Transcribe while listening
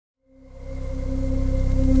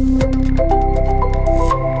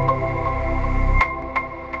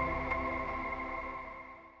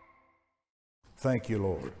Thank you,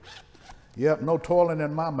 Lord. Yep, no toiling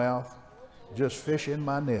in my mouth, just fish in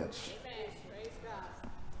my nets.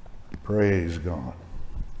 Praise God.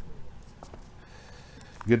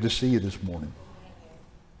 Good to see you this morning.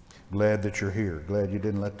 Glad that you're here. Glad you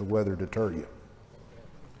didn't let the weather deter you.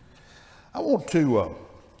 I want to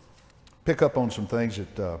pick up on some things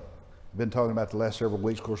that I've been talking about the last several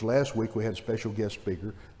weeks. Of course, last week we had a special guest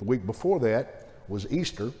speaker. The week before that was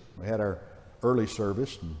Easter. We had our early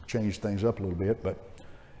service and changed things up a little bit. But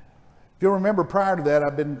if you'll remember, prior to that,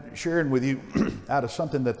 I've been sharing with you out of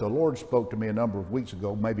something that the Lord spoke to me a number of weeks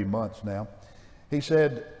ago, maybe months now. He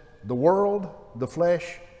said, the world, the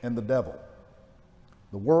flesh, and the devil.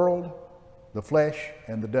 The world, the flesh,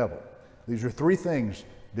 and the devil. These are three things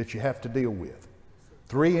that you have to deal with.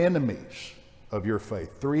 Three enemies of your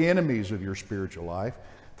faith. Three enemies of your spiritual life.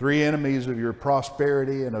 Three enemies of your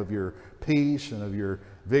prosperity and of your peace and of your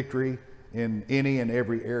victory in any and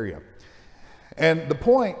every area. And the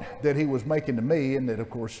point that he was making to me, and that of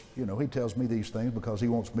course, you know, he tells me these things because he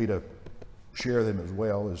wants me to share them as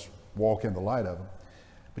well, as walk in the light of them.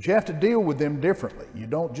 But you have to deal with them differently. You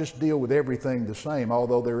don't just deal with everything the same,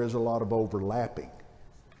 although there is a lot of overlapping.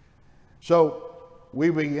 So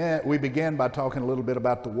we began by talking a little bit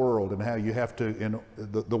about the world and how you have to,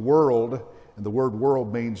 the world, and the word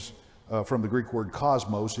world means from the Greek word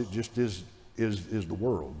cosmos, it just is the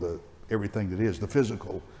world, everything that is, the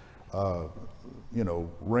physical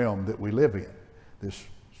realm that we live in, this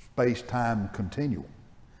space-time continuum.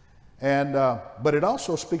 And but it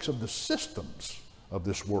also speaks of the systems of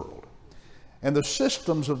this world. And the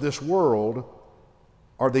systems of this world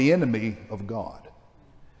are the enemy of God.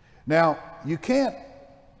 Now, you can't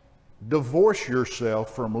divorce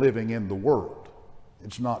yourself from living in the world.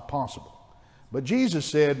 It's not possible. But Jesus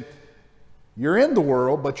said, you're in the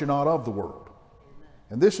world, but you're not of the world.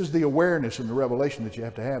 And this is the awareness and the revelation that you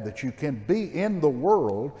have to have, that you can be in the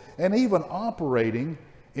world and even operating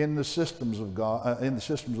in the systems of God, in the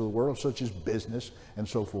systems of the world, such as business and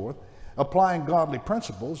so forth, applying godly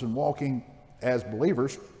principles and walking as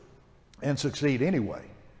believers and succeed anyway,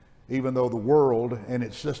 even though the world and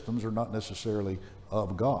its systems are not necessarily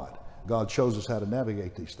of God. God shows us how to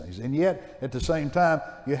navigate these things. And yet, at the same time,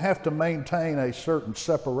 you have to maintain a certain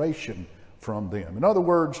separation from them. In other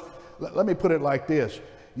words, let me put it like this.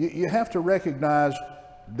 You have to recognize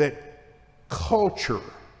that culture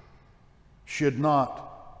should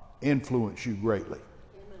not influence you greatly.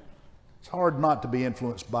 It's hard not to be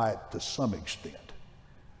influenced by it to some extent.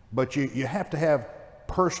 But you have to have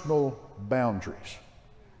personal boundaries.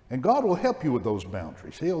 And God will help you with those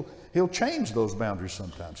boundaries. He'll change those boundaries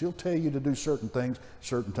sometimes. He'll tell you to do certain things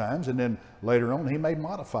certain times, and then later on he may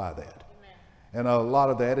modify that. And a lot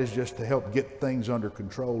of that is just to help get things under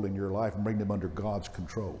control in your life and bring them under God's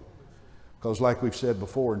control. Because like we've said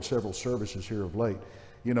before in several services here of late,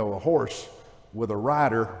 you know, a horse with a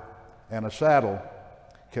rider and a saddle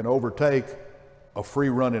can overtake a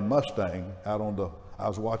free-running Mustang out on the, I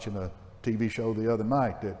was watching a TV show the other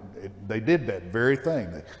night that they did that very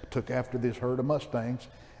thing. They took after this herd of Mustangs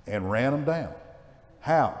and ran them down.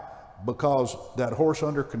 How? Because that horse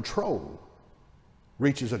under control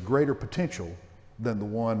reaches a greater potential than the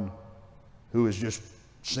one who is just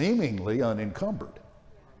seemingly unencumbered.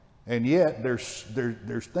 And yet there's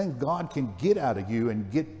things God can get out of you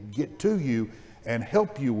and get to you and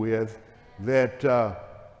help you with that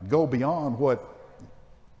go beyond what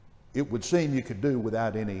it would seem you could do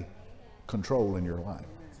without any control in your life.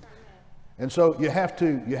 And so you have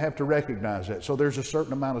to recognize that. So there's a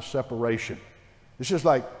certain amount of separation. It's just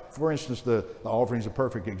like, for instance, the offering is a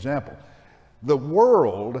perfect example. The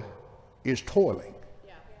world is toiling.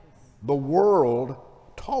 The world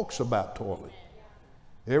talks about toiling.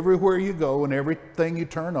 Everywhere you go and everything you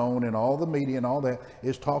turn on and all the media and all that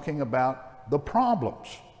is talking about the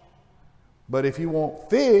problems. But if you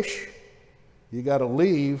want fish, you got to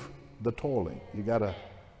leave the toiling. You got to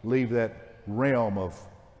leave that realm of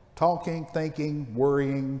talking, thinking,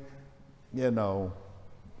 worrying,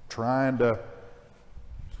 trying to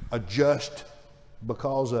adjust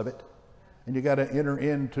because of it. And you got to enter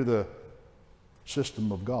into the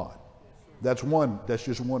system of God. That's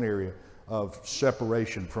just one area of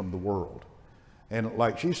separation from the world. And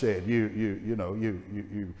like she said,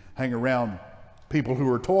 you hang around people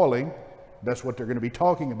who are toiling. That's what they're going to be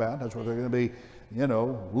talking about. That's what they're going to be,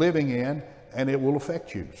 living in, and it will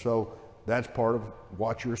affect you. So that's part of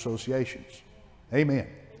watch your associations. Amen.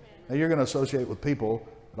 Now you're going to associate with people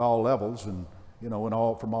at all levels and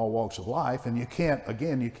from all walks of life, and you can't.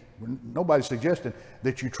 Again, nobody's suggesting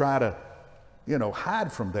that you try to,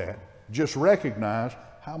 hide from that. Just recognize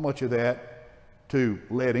how much of that to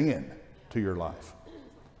let in to your life.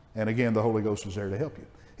 And again, the Holy Ghost is there to help you.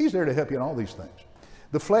 He's there to help you in all these things.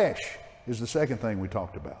 The flesh is the second thing we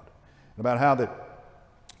talked about how that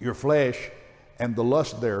your flesh and the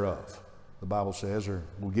lust thereof, the Bible says,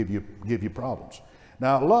 will give you problems.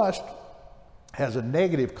 Now, lust has a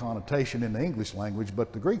negative connotation in the English language,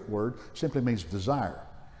 but the Greek word simply means desire.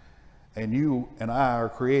 And you and I are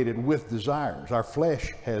created with desires. Our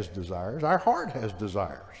flesh has desires. Our heart has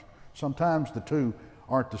desires. Sometimes the two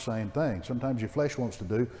aren't the same thing. Sometimes your flesh wants to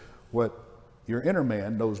do what your inner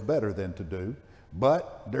man knows better than to do,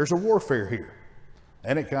 but there's a warfare here.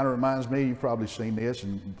 And it kind of reminds me, you've probably seen this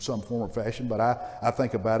in some form or fashion, but I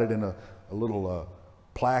think about it in a little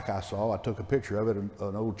plaque I saw. I took a picture of it.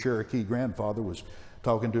 An old Cherokee grandfather was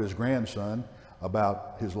talking to his grandson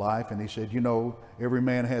about his life, and he said, you know, every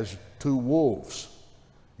man has two wolves,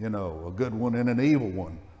 you know, a good one and an evil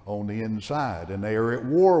one on the inside, and they are at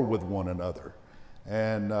war with one another.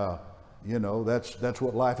 And you know, that's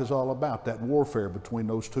what life is all about, that warfare between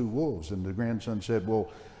those two wolves. And the grandson said, well,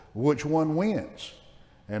 which one wins?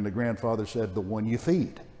 And the grandfather said, the one you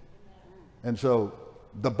feed. And so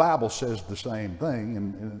the Bible says the same thing,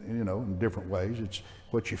 in you know, in different ways. It's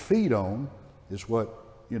what you feed on is what,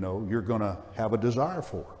 you know, you're going to have a desire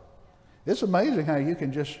for. It's amazing how you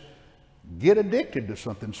can just get addicted to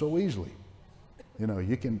something so easily. You know,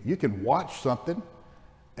 you can watch something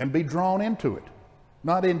and be drawn into it,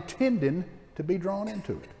 not intending to be drawn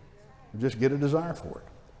into it. You just get a desire for it,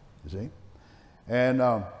 you see?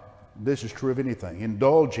 And this is true of anything.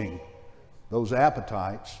 Indulging those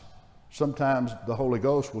appetites, sometimes the Holy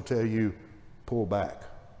Ghost will tell you, pull back,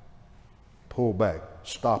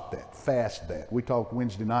 stop that, fast that. We talked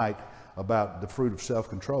Wednesday night about the fruit of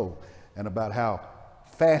self-control and about how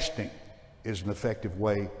fasting is an effective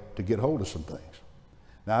way to get hold of some things.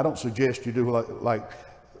 Now, I don't suggest you do like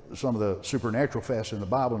some of the supernatural fasts in the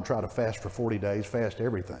Bible and try to fast for 40 days, fast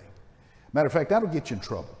everything. Matter of fact, that'll get you in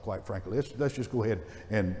trouble, quite frankly. Let's just go ahead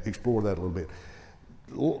and explore that a little bit.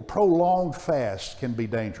 Prolonged fasts can be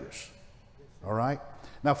dangerous, all right?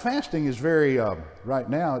 Now, fasting is very, right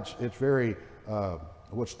now, it's very,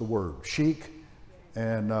 what's the word, chic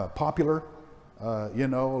and popular. You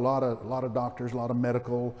know, a lot of doctors, a lot of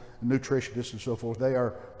medical nutritionists and so forth, they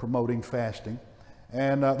are promoting fasting.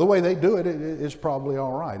 And the way they do it is probably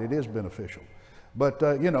all right. It is beneficial. But,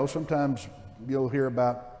 you know, sometimes you'll hear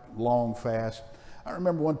about long fasts. I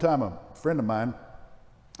remember one time a friend of mine,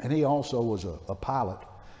 and he also was a pilot,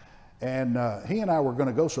 and he and I were going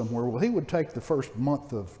to go somewhere. Well, he would take the first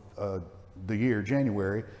month of the year,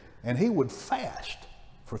 January, and he would fast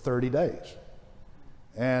for 30 days.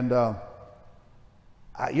 And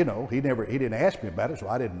you know, he didn't ask me about it, so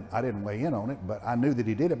I didn't weigh in on it, but I knew that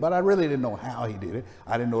he did it, but I really didn't know how he did it.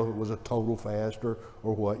 I didn't know if it was a total fast or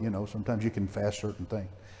what. You know, sometimes you can fast certain things.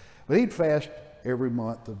 But he'd fast every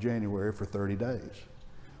month of January for 30 days.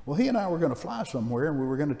 Well, he and I were going to fly somewhere, and we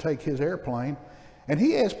were going to take his airplane, and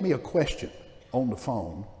he asked me a question on the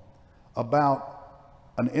phone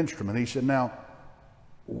about an instrument. He said, now,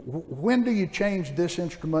 when do you change this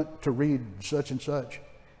instrument to read such and such?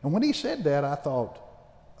 And when he said that, I thought,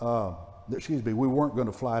 excuse me, we weren't going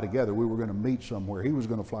to fly together. We were going to meet somewhere. He was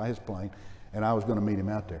going to fly his plane, and I was going to meet him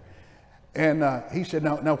out there. And he said,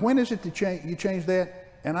 now when is it that you change that?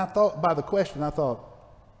 And I thought, by the question, I thought,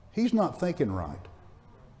 he's not thinking right.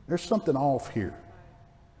 There's something off here.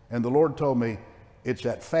 And the Lord told me, it's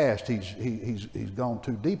that fast. He's gone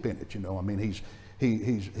too deep in it. You know, I mean, he's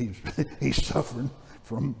suffering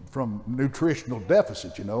from nutritional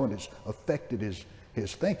deficit. You know, and it's affected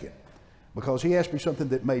his thinking, because he asked me something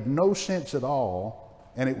that made no sense at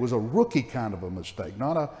all, and it was a rookie kind of a mistake,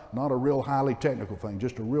 not a real highly technical thing,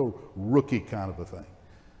 just a real rookie kind of a thing.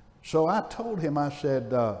 So I told him, I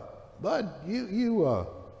said, Bud, you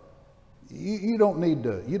don't need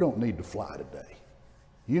to fly today.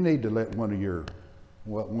 You need to let one of your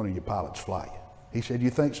pilots fly you. He said,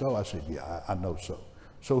 you think so? I said, yeah, I know so.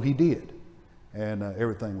 So he did, and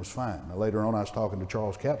everything was fine. Now, later on, I was talking to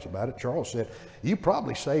Charles Capps about it. Charles said, you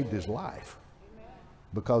probably saved his life,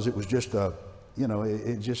 because it was just you know,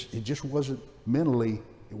 it just wasn't mentally,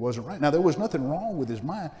 it wasn't right. Now, there was nothing wrong with his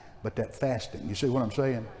mind, but that fasting. You see what I'm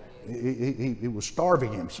saying? He was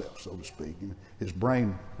starving himself, so to speak. His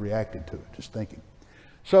brain reacted to it, just thinking.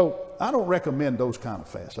 So I don't recommend those kind of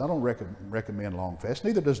fasts. I don't recommend long fasts.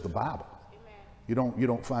 Neither does the Bible. Amen. You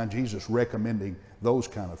don't find Jesus recommending those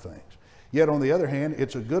kind of things. Yet on the other hand,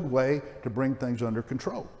 it's a good way to bring things under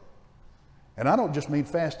control. And I don't just mean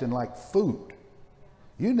fasting like food.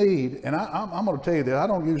 You need, and I'm going to tell you that I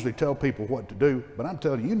don't usually tell people what to do, but I'm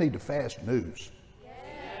telling you, you need to fast news.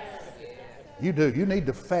 You do. You need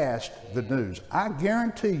to fast the news. I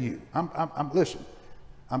guarantee you. Listen.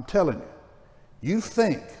 I'm telling you, you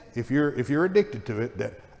think if you're addicted to it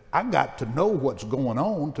that I got to know what's going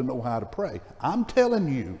on to know how to pray. I'm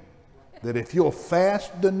telling you that if you'll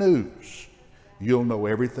fast the news, you'll know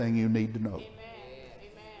everything you need to know. Amen.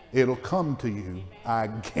 It'll come to you. I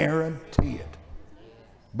guarantee it.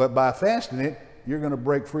 But by fasting it, you're going to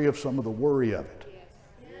break free of some of the worry of it.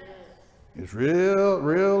 It's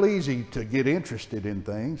real easy to get interested in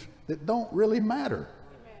things that don't really matter.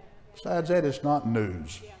 Besides that, it's not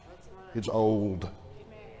news. It's old.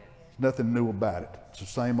 There's nothing new about it. It's the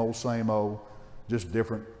same old, just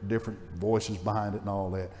different voices behind it and all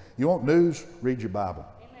that. You want news? Read your Bible.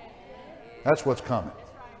 That's what's coming.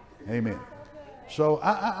 Amen. So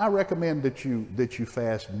I recommend that you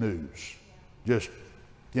fast news. Just,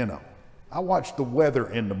 you know, I watch the weather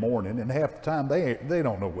in the morning, and half the time they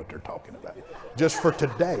don't know what they're talking about. Just for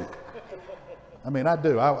today. I mean, I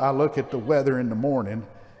do. I look at the weather in the morning.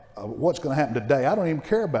 What's going to happen today? I don't even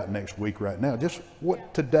care about next week right now. Just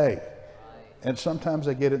what today. And sometimes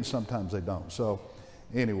they get it and sometimes they don't. So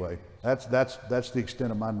anyway, that's the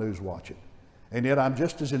extent of my news watching. And yet I'm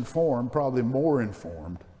just as informed, probably more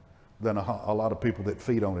informed than a lot of people that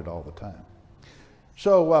feed on it all the time.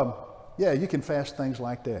 So yeah, you can fast things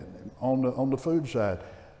like that. On the food side,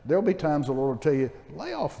 there'll be times the Lord will tell you,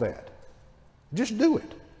 lay off that. Just do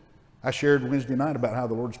it. I shared Wednesday night about how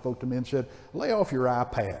the Lord spoke to me and said, lay off your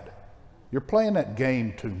iPad. You're playing that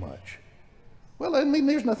game too much. Well, I mean,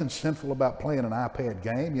 there's nothing sinful about playing an iPad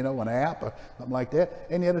game, you know, an app or something like that.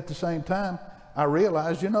 And yet at the same time, I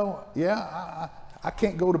realized, you know, yeah, I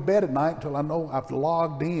can't go to bed at night until I know I've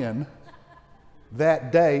logged in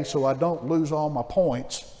that day so I don't lose all my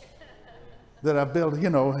points that I built. You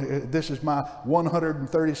know, this is my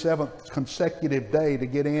 137th consecutive day to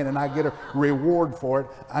get in and I get a reward for it.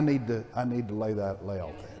 I need to lay off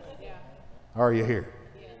that. Yeah. Are you here?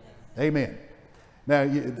 Yeah. Amen. Now,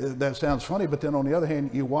 that sounds funny, but then on the other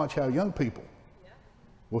hand, you watch how young people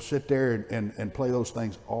will sit there and play those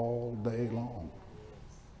things all day long.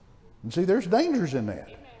 And see, there's dangers in that.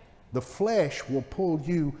 Amen. The flesh will pull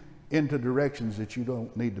you into directions that you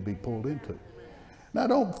don't need to be pulled into. Now,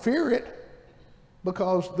 don't fear it,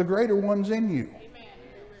 because the greater one's in you. Amen.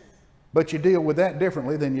 But you deal with that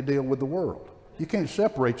differently than you deal with the world. You can't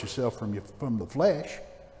separate yourself from the flesh.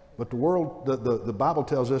 But the world, the Bible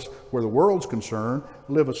tells us where the world's concerned,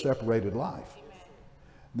 live a separated life. Amen.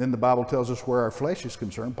 Then the Bible tells us where our flesh is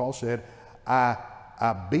concerned. Paul said, I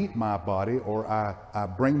beat my body, or I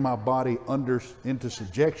bring my body into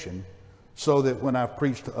subjection, so that when I've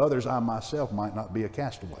preached to others, I myself might not be a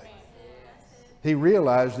castaway. He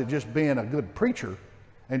realized that just being a good preacher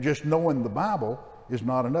and just knowing the Bible is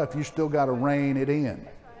not enough. You still got to rein it in.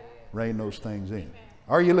 Rein those things in.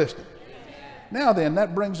 Are you listening? Now then,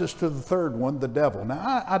 that brings us to the third one, the devil. Now,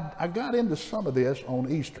 I got into some of this on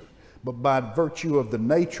Easter, but by virtue of the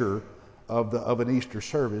nature of an Easter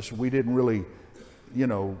service, we didn't really, you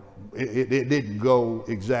know, it didn't go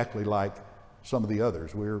exactly like some of the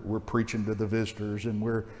others. We're preaching to the visitors and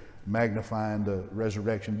we're magnifying the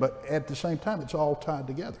resurrection, but at the same time, it's all tied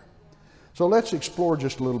together. So let's explore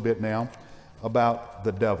just a little bit now about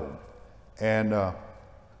the devil and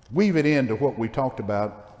weave it into what we talked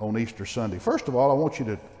about on Easter Sunday. First of all, I want you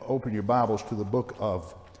to open your Bibles to the book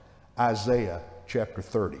of Isaiah chapter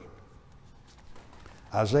 30.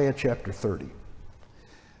 Isaiah chapter 30.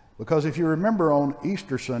 Because if you remember on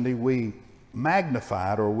Easter Sunday, we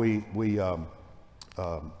magnified, or we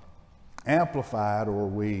amplified, or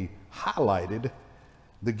we highlighted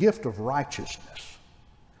the gift of righteousness.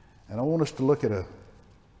 And I want us to look at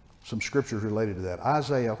some scriptures related to that.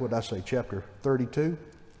 Isaiah, what did I say, chapter 32?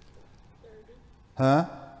 30.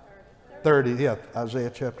 30, yeah,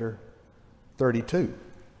 Isaiah chapter 32.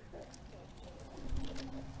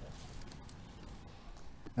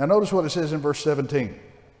 Now notice what it says in verse 17.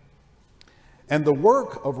 And the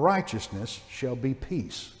work of righteousness shall be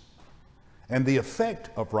peace, and the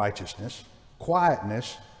effect of righteousness,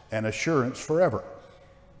 quietness and assurance forever.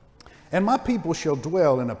 And my people shall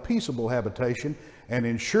dwell in a peaceable habitation, and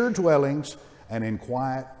in sure dwellings, and in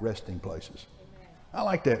quiet resting places. Amen. I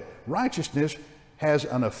like that. Righteousness has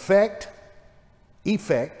an effect,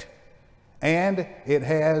 and it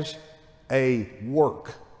has a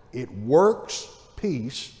work. It works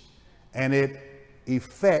peace, and it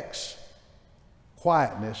effects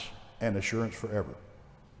quietness and assurance forever.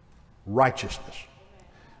 Righteousness.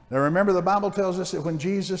 Now remember, the Bible tells us that when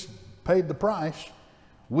Jesus paid the price,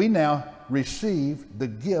 we now receive the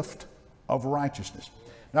gift of righteousness.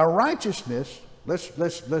 Now righteousness, let's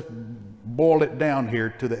boil it down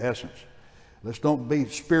here to the essence. Let's don't be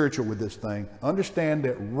spiritual with this thing. Understand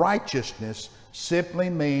that righteousness simply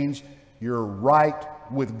means you're right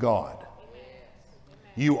with God.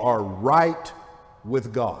 You are right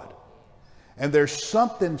with God. And there's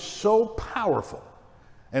something so powerful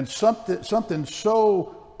and something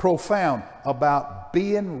so profound about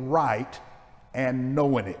being right and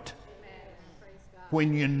knowing it.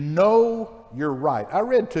 When you know you're right. I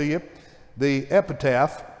read to you the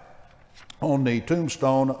epitaph on the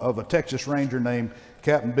tombstone of a Texas Ranger named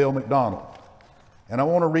Captain Bill McDonald. And I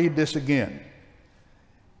want to read this again.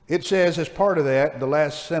 It says, as part of that, the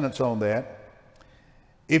last sentence on that,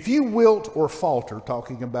 if you wilt or falter,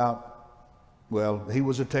 talking about, well, he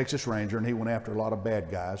was a Texas Ranger and he went after a lot of bad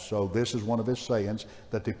guys, so this is one of his sayings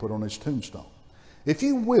that they put on his tombstone. If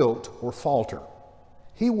you wilt or falter,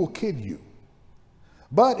 he will kill you.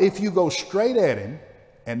 But if you go straight at him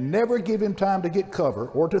and never give him time to get cover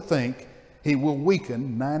or to think, he will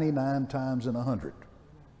weaken 99 times in 100.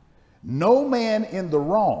 No man in the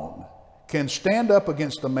wrong can stand up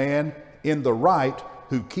against a man in the right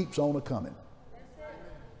who keeps on a-coming.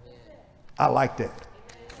 I like that.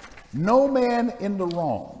 No man in the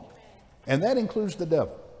wrong, and that includes the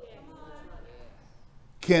devil,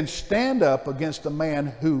 can stand up against a man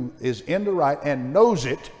who is in the right and knows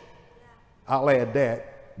it. I'll add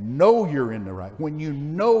that. Know you're in the right. When you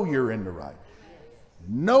know you're in the right.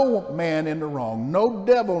 No man in the wrong, no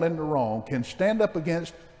devil in the wrong can stand up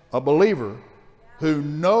against a believer who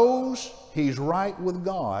knows he's right with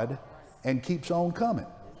God and keeps on coming.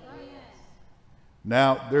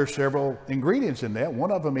 Now, there's several ingredients in that.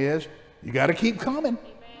 One of them is you got to keep coming.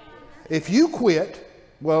 If you quit,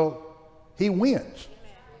 well, he wins.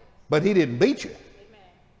 But he didn't beat you.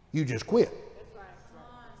 You just quit.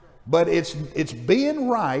 But it's being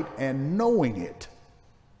right and knowing it.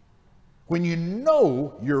 When you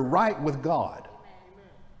know you're right with God,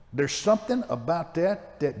 there's something about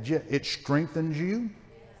that it strengthens you.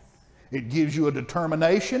 It gives you a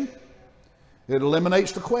determination. It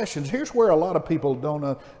eliminates the questions. Here's where a lot of people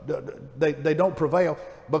they don't prevail,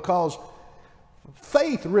 because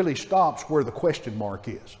faith really stops where the question mark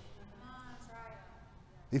is.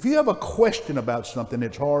 If you have a question about something,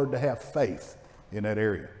 it's hard to have faith in that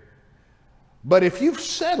area. But if you've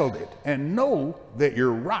settled it and know that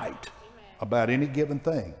you're right about any given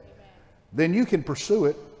thing, then you can pursue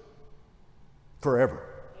it forever.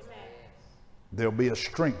 There'll be a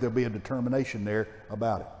strength, there'll be a determination there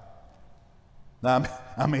about it. Now,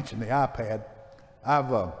 I mentioned the iPad. I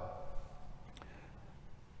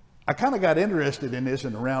kind of got interested in this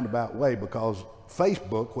in a roundabout way because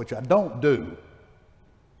Facebook, which I don't do,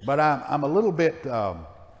 but I'm a little bit,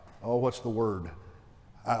 what's the word?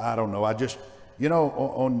 I don't know. I just, you know,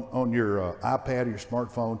 on your iPad or your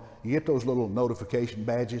smartphone, you get those little notification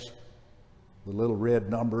badges, the little red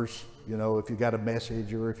numbers, you know, if you got a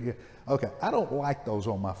message or if you, okay. I don't like those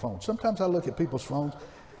on my phone. Sometimes I look at people's phones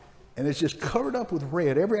and it's just covered up with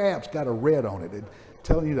red. Every app's got a red on it. It's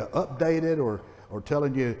telling you to update it or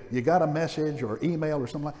telling you you got a message or email or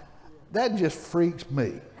something like that. That just freaks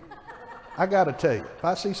me. I got to tell you, if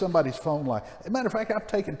I see somebody's phone like, as a matter of fact, I've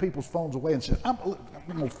taken people's phones away and said, I'm going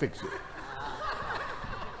to fix it.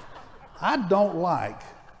 I don't like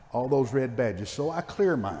all those red badges, so I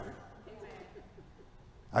clear mine.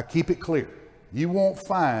 I keep it clear. You won't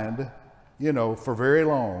find, you know, for very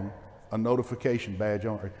long, a notification badge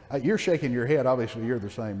on it. You're shaking your head, obviously you're the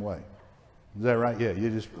same way. Is that right? Yeah, you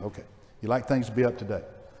just, okay. You like things to be up to date.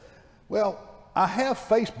 Well, I have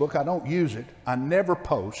Facebook, I don't use it, I never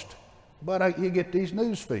post, but you get these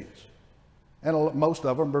news feeds. And most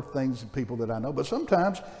of them are things, people that I know, but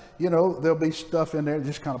sometimes, you know, there'll be stuff in there that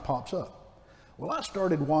just kind of pops up. Well, I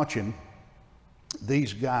started watching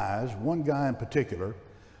these guys, one guy in particular,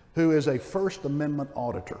 who is a First Amendment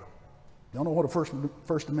auditor. Y'all know what a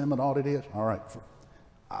First Amendment audit is? All right,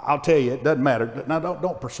 I'll tell you, it doesn't matter. Now,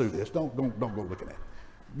 don't pursue this. Don't go looking at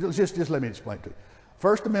it. Just let me explain to you.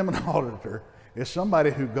 First Amendment auditor is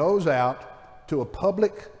somebody who goes out to a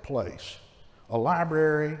public place, a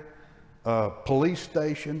library, a police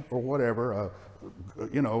station, or whatever,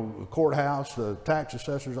 you know, a courthouse, a tax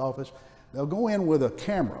assessor's office. They'll go in with a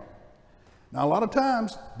camera. Now, a lot of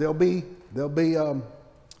times there'll be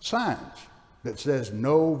signs that says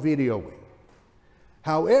no videoing.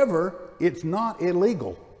 However, it's not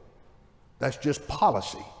illegal. That's just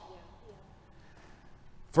policy.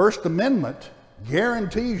 First Amendment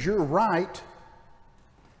guarantees your right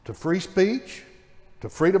to free speech, to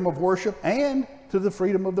freedom of worship, and to the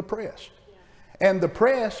freedom of the press. And the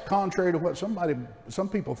press, contrary to what some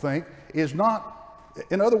people think, is not,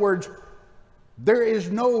 in other words, there is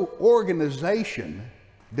no organization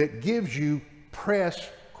that gives you press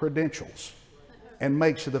credentials and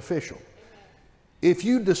makes it official. If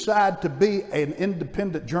you decide to be an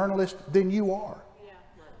independent journalist, then you are.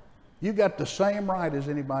 You got the same right as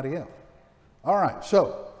anybody else. All right,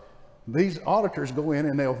 so these auditors go in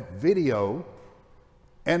and they'll video,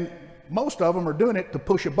 and most of them are doing it to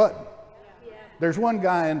push a button. There's one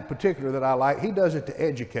guy in particular that I like. He does it to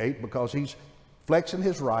educate because he's flexing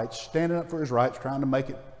his rights, standing up for his rights, trying to make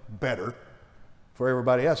it better for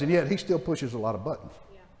everybody else. And yet he still pushes a lot of buttons.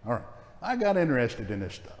 All right, I got interested in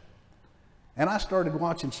this stuff. And I started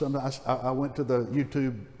watching some, I went to the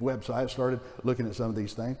YouTube website, started looking at some of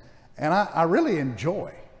these things. And I really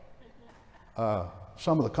enjoy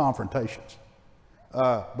some of the confrontations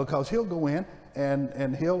because he'll go in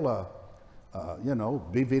and he'll, you know,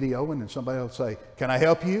 be videoing, and somebody will say, "Can I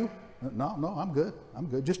help you?" No, I'm good. I'm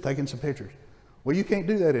good. Just taking some pictures. Well, you can't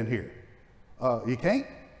do that in here. You can't?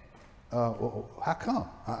 Well, how come?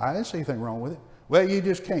 I didn't see anything wrong with it. Well, you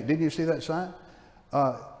just can't. Didn't you see that sign?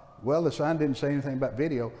 Well, the sign didn't say anything about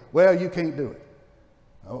video. Well, you can't do it.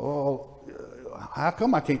 Oh, how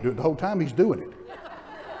come I can't do it? The whole time he's doing it.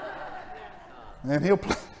 And he'll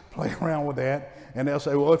play around with that, and they'll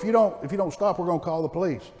say, "Well, if you don't stop, we're going to call the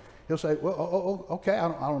police." He'll say, "Well, okay, I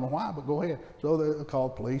don't know why, but go ahead." So they'll call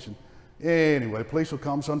the police, and anyway, police will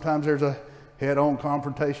come. Sometimes there's a head-on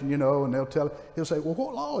confrontation, you know, and he'll say, "Well,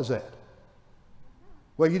 what law is that?"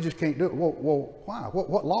 "Well, you just can't do it." Well, why?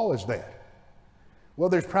 What law is that?" "Well,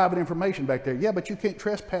 there's private information back there." "Yeah, but you can't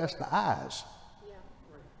trespass the eyes.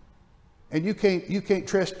 And you can't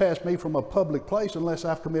trespass me from a public place unless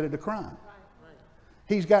I've committed a crime."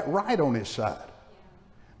 He's got right on his side.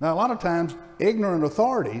 Now, a lot of times, ignorant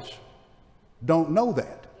authorities don't know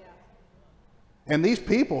that. And these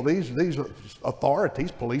people, these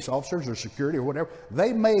authorities, police officers or security or whatever,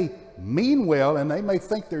 they may mean well and they may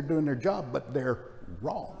think they're doing their job, but they're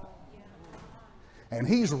wrong. And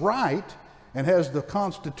he's right and has the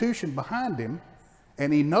Constitution behind him,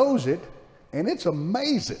 and he knows it, and it's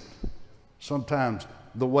amazing sometimes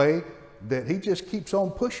the way that he just keeps on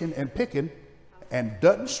pushing and picking and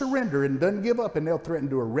doesn't surrender and doesn't give up, and they'll threaten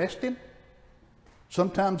to arrest him.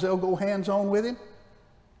 Sometimes they'll go hands-on with him,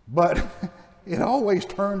 but it always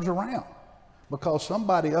turns around because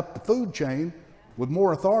somebody up the food chain with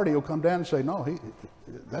more authority will come down and say, "No,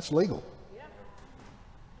 that's legal."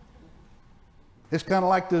 It's kind of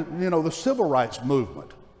like the civil rights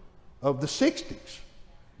movement of the 60s.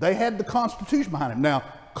 They had the Constitution behind them. Now,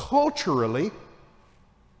 culturally,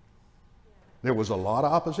 there was a lot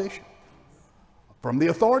of opposition. From the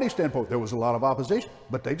authority standpoint, there was a lot of opposition,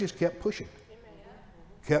 but they just kept pushing.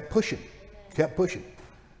 Kept pushing. Kept pushing.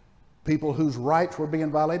 People whose rights were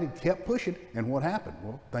being violated kept pushing, and what happened?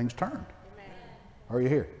 Well, things turned. Are you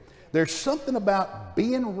here? There's something about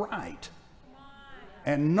being right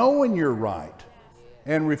and knowing you're right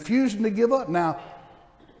and refusing to give up. Now,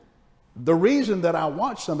 the reason that I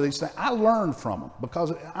watch some of these things, I learn from them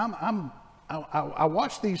because I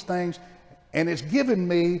watch these things, and it's given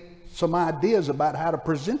me some ideas about how to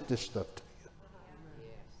present this stuff to you.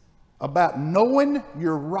 About knowing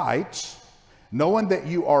your rights, knowing that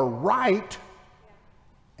you are right,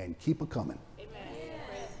 and keep it coming.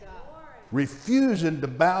 Refusing to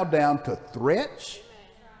bow down to threats,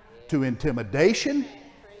 to intimidation,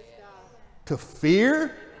 to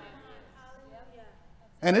fear.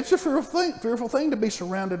 And it's a fearful thing to be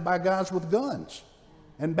surrounded by guys with guns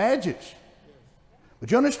and badges. But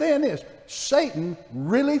you understand this, Satan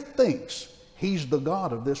really thinks he's the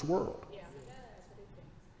God of this world.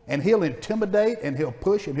 And he'll intimidate and he'll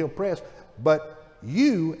push and he'll press, but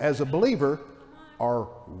you as a believer are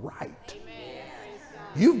right.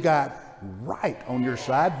 You've got right on your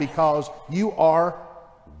side because you are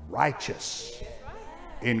righteous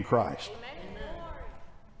in Christ.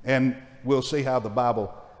 And we'll see how the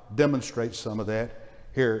Bible demonstrates some of that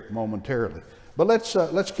here momentarily. But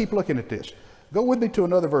let's keep looking at this. Go with me to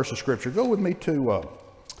another verse of Scripture. Go with me to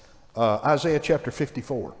Isaiah chapter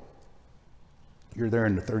 54. You're there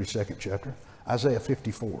in the 32nd chapter. Isaiah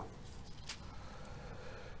 54.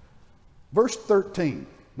 Verse 13.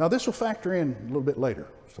 Now this will factor in a little bit later,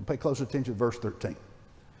 so pay close attention to verse 13.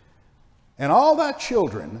 "And all thy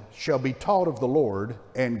children shall be taught of the Lord,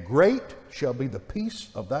 and great shall be the peace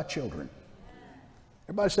of thy children."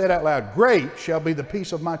 Everybody say it out loud. Great shall be the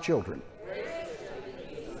peace of my children.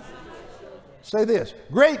 Say this.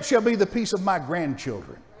 Great shall be the peace of my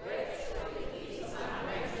grandchildren.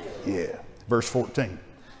 Yeah. Verse 14.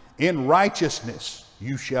 "In righteousness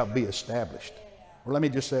you shall be established." Or let me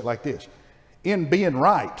just say it like this. In being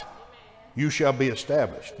right, you shall be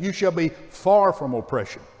established. You shall be far from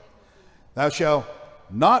oppression. Thou shalt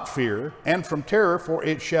not fear, and from terror, for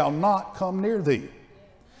it shall not come near thee.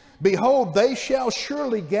 Behold, they shall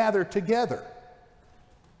surely gather together.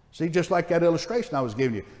 See, just like that illustration I was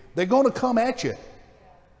giving you. They're going to come at you.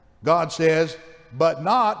 God says, but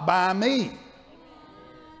not by me.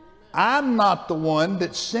 I'm not the one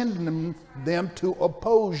that's sending them to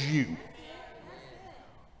oppose you.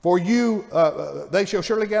 For you, they shall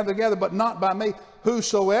surely gather together, but not by me.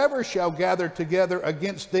 Whosoever shall gather together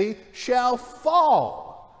against thee shall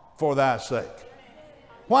fall for thy sake.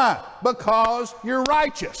 Why? Because you're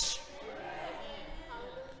righteous.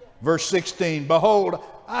 Verse 16, behold,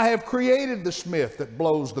 I have created the smith that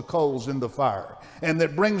blows the coals in the fire, and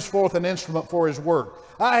that brings forth an instrument for his work.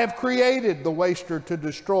 I have created the waster to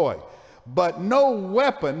destroy, but no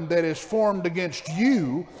weapon that is formed against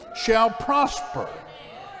you shall prosper.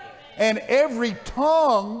 And every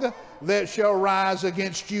tongue that shall rise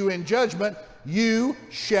against you in judgment, you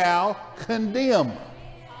shall condemn.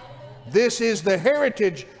 This is the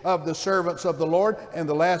heritage of the servants of the Lord. And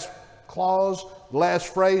the last clause,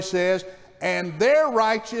 last phrase says, and their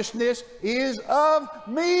righteousness is of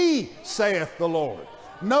me, saith the Lord.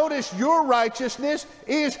 Notice your righteousness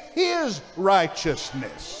is his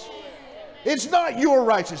righteousness. It's not your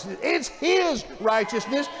righteousness. It's his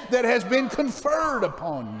righteousness that has been conferred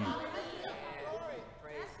upon you.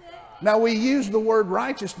 Now, we use the word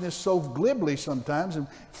righteousness so glibly sometimes and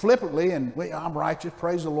flippantly, and I'm righteous,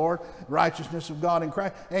 praise the Lord, righteousness of God in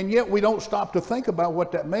Christ. And yet we don't stop to think about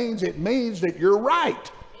what that means. It means that you're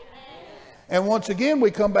right. And once again, we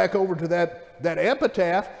come back over to that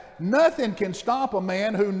epitaph. Nothing can stop a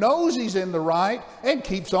man who knows he's in the right and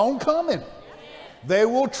keeps on coming. They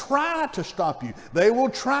will try to stop you. They will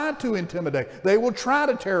try to intimidate. They will try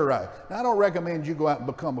to terrorize. Now, I don't recommend you go out and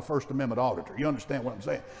become a First Amendment auditor. You understand what I'm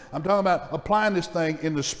saying? I'm talking about applying this thing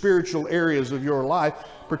in the spiritual areas of your life,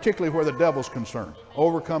 particularly where the devil's concerned,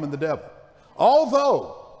 overcoming the devil.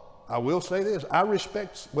 Although, I will say this, I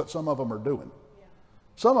respect what some of them are doing.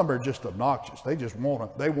 Some of them are just obnoxious. They just want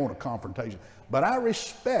a confrontation. But I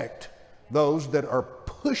respect those that are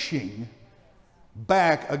pushing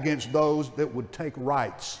back against those that would take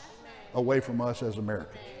rights away from us as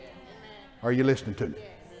Americans. Are you listening to me?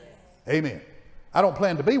 Amen. I don't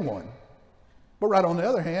plan to be one, but right on the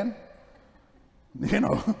other hand, you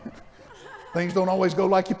know, things don't always go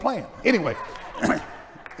like you plan. Anyway,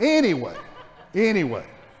 anyway,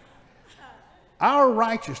 our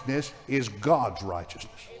righteousness is God's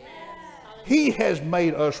righteousness. He has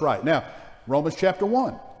made us right. Now, Romans chapter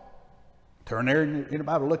 1. Turn there in the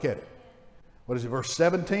Bible, look at it. What is it, verse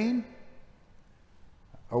 17?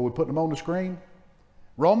 Are we putting them on the screen?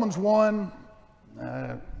 Romans 1,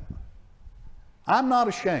 I'm not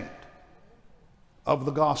ashamed of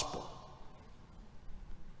the gospel.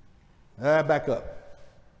 Back up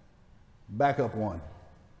one.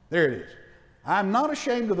 There it is. I'm not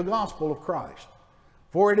ashamed of the gospel of Christ,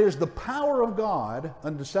 for it is the power of God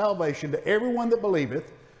unto salvation to everyone that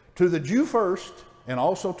believeth, to the Jew first, and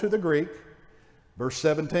also to the Greek. Verse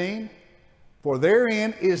 17, for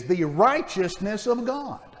therein is the righteousness of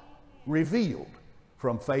God revealed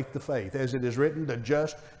from faith to faith. As it is written, the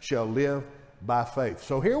just shall live by faith.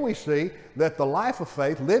 So here we see that the life of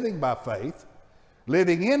faith, living by faith,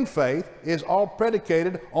 living in faith, is all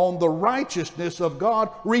predicated on the righteousness of God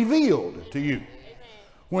revealed to you.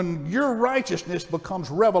 When your righteousness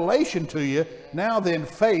becomes revelation to you, now then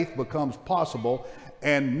faith becomes possible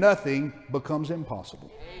and nothing becomes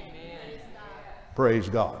impossible. Praise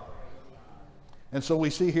God. And so we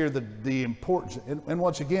see here the importance, and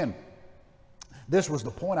once again, this was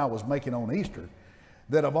the point I was making on Easter,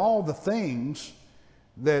 that of all the things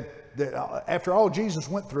that after all Jesus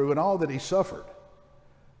went through and all that he suffered,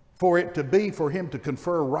 for him to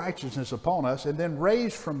confer righteousness upon us and then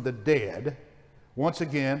raise from the dead, once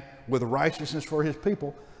again, with righteousness for his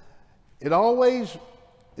people,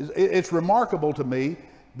 it's remarkable to me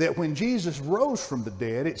that when Jesus rose from the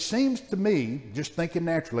dead, it seems to me, just thinking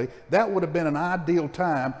naturally, that would have been an ideal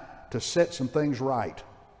time to set some things right.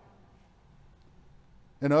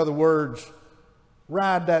 In other words,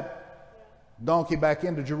 ride that donkey back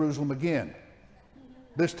into Jerusalem again,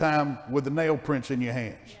 this time with the nail prints in your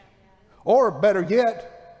hands. Or better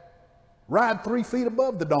yet, ride 3 feet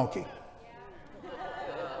above the donkey.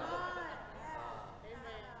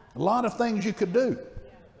 A lot of things you could do.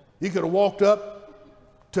 You could have walked up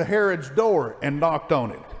to Herod's door and knocked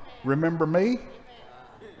on it. Remember me?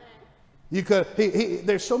 You could.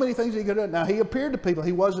 There's so many things he could do. Now he appeared to people.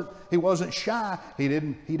 He wasn't shy. He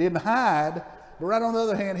didn't hide. But right on the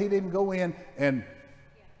other hand, he didn't go in and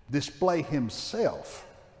display himself,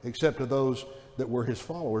 except to those that were his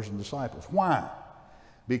followers and disciples. Why?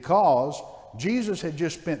 Because Jesus had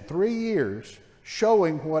just spent 3 years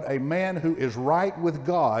showing what a man who is right with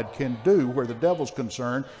God can do where the devil's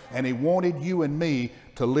concerned, and he wanted you and me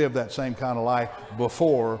to live that same kind of life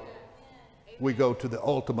before we go to the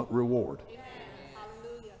ultimate reward.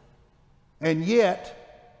 And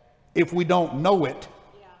yet, if we don't know it,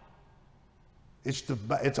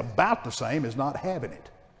 it's about the same as not having it.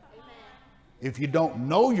 If you don't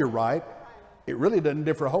know you're right, it really doesn't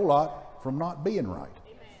differ a whole lot from not being right.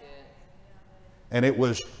 And it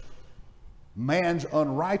was man's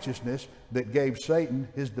unrighteousness that gave Satan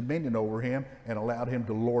his dominion over him and allowed him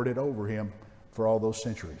to lord it over him for all those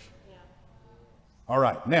centuries. All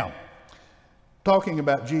right, now, talking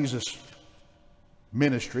about Jesus'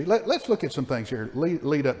 ministry, let's look at some things here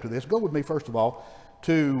lead up to this. Go with me, first of all,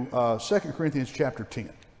 to 2 Corinthians chapter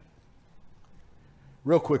 10.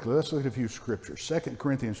 Real quickly, let's look at a few scriptures. 2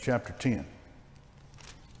 Corinthians chapter 10,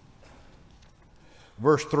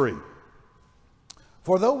 verse 3.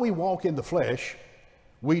 For though we walk in the flesh,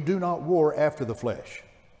 we do not war after the flesh.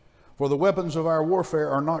 For the weapons of our warfare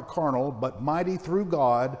are not carnal, but mighty through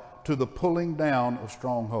God to the pulling down of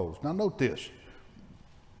strongholds. Now note this.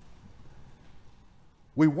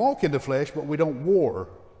 We walk in the flesh, but we don't war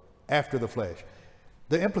after the flesh.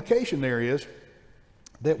 The implication there is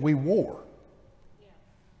that we war.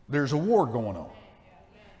 There's a war going on.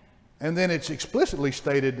 And then it's explicitly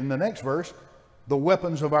stated in the next verse, the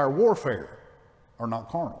weapons of our warfare are not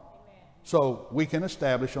carnal. So we can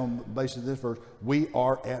establish on the basis of this verse, we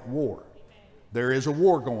are at war. There is a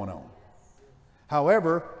war going on.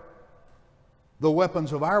 However, the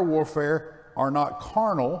weapons of our warfare are not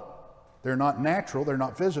carnal. They're not natural. They're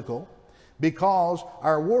not physical, because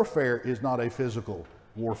our warfare is not a physical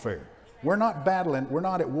warfare. We're not battling. We're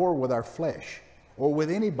not at war with our flesh or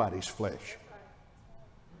with anybody's flesh.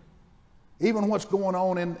 Even what's going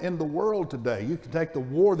on in the world today, you can take the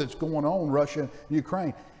war that's going on, Russia and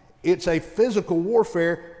Ukraine. It's a physical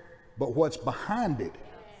warfare, but what's behind it?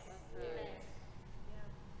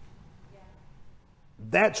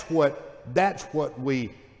 That's what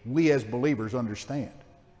we as believers understand.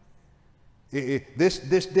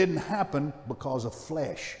 This didn't happen because of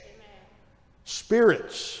flesh.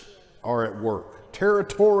 Spirits are at work.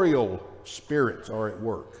 Territorial spirits are at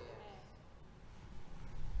work.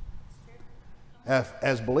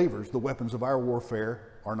 As believers, the weapons of our warfare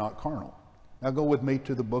are not carnal. Now go with me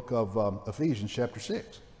to the book of Ephesians chapter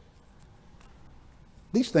 6.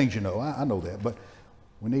 These things you know, I know that, but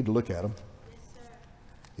we need to look at them.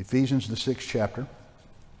 Ephesians the 6th chapter.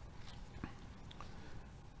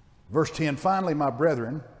 Verse 10, finally, my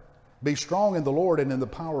brethren, be strong in the Lord and in the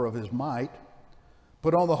power of his might.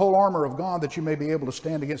 Put on the whole armor of God that you may be able to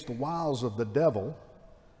stand against the wiles of the devil.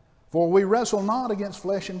 For we wrestle not against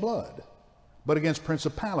flesh and blood, but against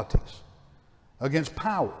principalities, against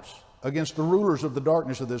powers, against the rulers of the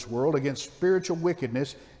darkness of this world, against spiritual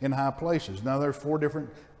wickedness in high places. Now there's 4 different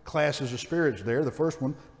classes of spirits there. The first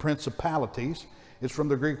one, principalities, is from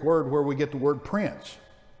the Greek word where we get the word prince.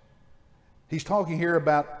 He's talking here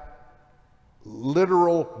about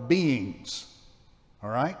literal beings,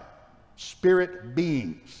 all right? Spirit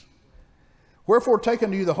beings. Wherefore take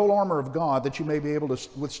unto you the whole armor of God, that you may be able to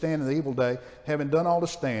withstand in the evil day, having done all to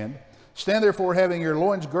stand. Stand therefore, having your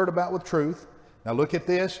loins girt about with truth. Now look at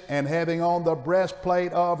this, and having on the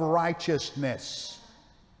breastplate of righteousness.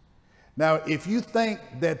 Now, if you think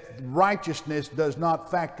that righteousness does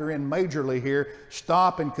not factor in majorly here,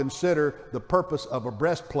 stop and consider the purpose of a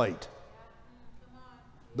breastplate.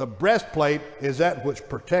 The breastplate is that which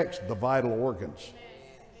protects the vital organs.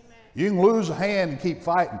 You can lose a hand and keep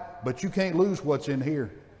fighting, but you can't lose what's in here.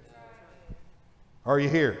 Are you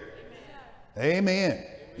here? Amen.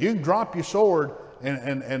 You can drop your sword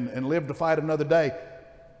and live to fight another day,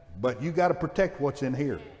 but you got to protect what's in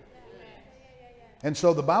here. And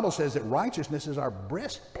so the Bible says that righteousness is our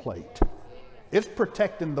breastplate. It's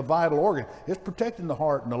protecting the vital organ. It's protecting the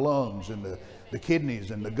heart and the lungs and the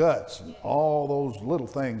kidneys and the guts and all those little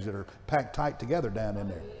things that are packed tight together down in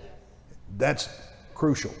there. That's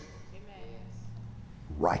crucial.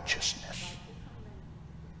 Righteousness.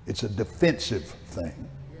 It's a defensive thing.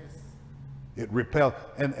 It repelled,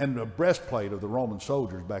 and the breastplate of the Roman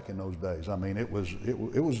soldiers back in those days, I mean, it was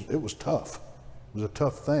tough. It was a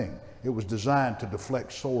tough thing. It was designed to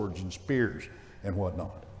deflect swords and spears and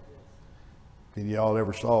whatnot. And y'all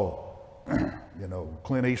ever saw,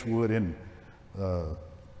 Clint Eastwood in A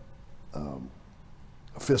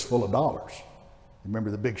Fistful of Dollars?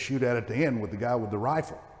 Remember the big shootout at the end with the guy with the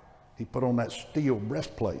rifle? He put on that steel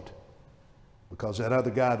breastplate because that other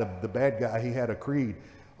guy, the bad guy, he had a creed,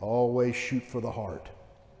 always shoot for the heart.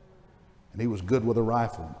 And he was good with a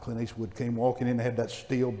rifle. And Clint Eastwood came walking in and had that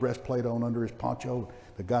steel breastplate on under his poncho.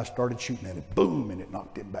 The guy started shooting at him, boom, and it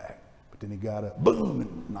knocked him back. But then he got up, boom,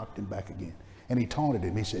 and knocked him back again. And he taunted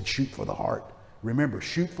him. He said, shoot for the heart. Remember,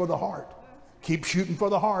 shoot for the heart. Keep shooting for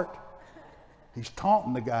the heart. He's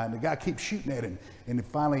taunting the guy, and the guy keeps shooting at him, and he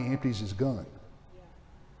finally empties his gun.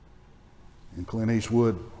 And Clint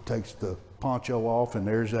Eastwood takes the poncho off, and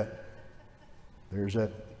there's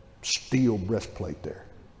that steel breastplate there.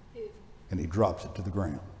 And he drops it to the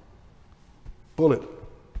ground. Bullet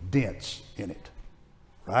dents in it,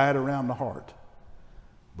 right around the heart,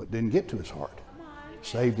 but didn't get to his heart.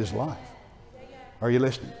 Saved his life. Are you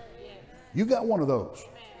listening? You got one of those.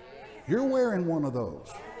 You're wearing one of those.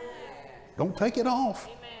 Don't take it off.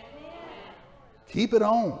 Keep it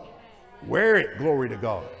on. Wear it, glory to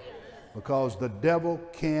God. Because the devil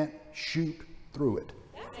can't shoot through it.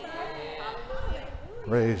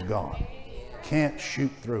 Praise God. Can't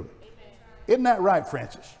shoot through it. Isn't that right,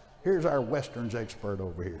 Francis? Here's our Westerns expert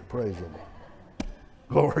over here. Praise the Lord.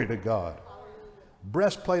 Glory to God.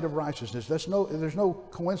 Breastplate of righteousness. There's no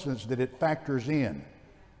coincidence that it factors in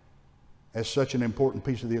as such an important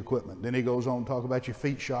piece of the equipment. Then he goes on to talk about your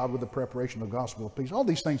feet shod with the preparation of the gospel of peace. All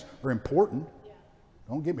these things are important.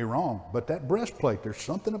 Don't get me wrong. But that breastplate, there's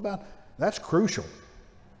something about that's crucial.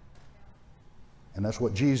 And that's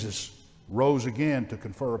what Jesus rose again to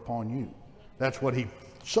confer upon you. That's what he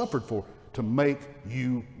suffered for, to make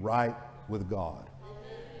you right with God.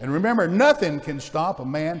 And remember, nothing can stop a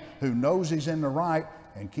man who knows he's in the right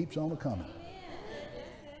and keeps on coming.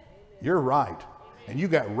 You're right. And you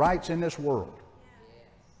got rights in this world.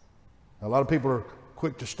 A lot of people are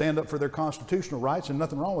quick to stand up for their constitutional rights, and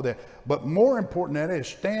nothing wrong with that. But more important than that is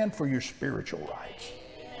stand for your spiritual rights.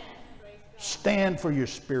 Stand for your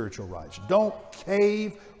spiritual rights. Don't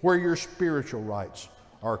cave where your spiritual rights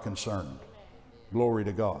are concerned. Glory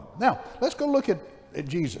to God. Now, let's go look at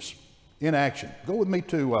Jesus in action. Go with me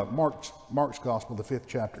to Mark's Gospel, the 5th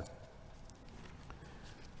chapter.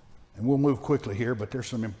 And we'll move quickly here, but there's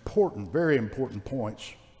some important, very important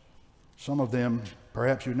points. Some of them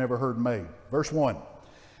perhaps you've never heard made. Verse 1.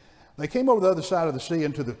 They came over the other side of the sea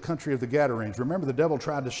into the country of the Gadarenes. Remember, the devil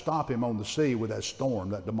tried to stop him on the sea with that storm,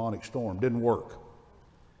 that demonic storm. Didn't work.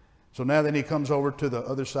 So now then he comes over to the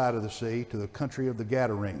other side of the sea, to the country of the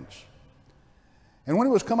Gadarenes. And when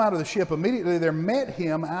he was come out of the ship, immediately there met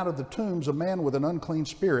him out of the tombs a man with an unclean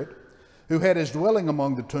spirit, who had his dwelling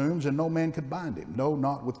among the tombs, and no man could bind him, no,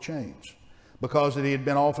 not with chains, because that he had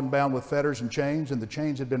been often bound with fetters and chains, and the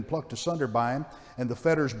chains had been plucked asunder by him, and the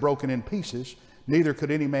fetters broken in pieces, neither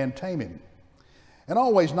could any man tame him. And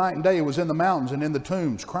always night and day he was in the mountains and in the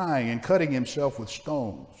tombs, crying and cutting himself with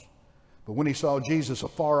stones. But when he saw Jesus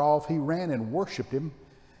afar off, he ran and worshipped him,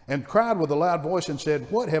 and cried with a loud voice and said,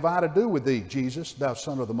 What have I to do with thee, Jesus, thou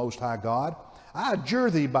Son of the Most High God? I adjure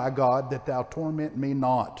thee by God that thou torment me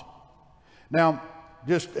not. Now,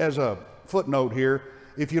 just as a footnote here,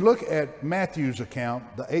 if you look at Matthew's account,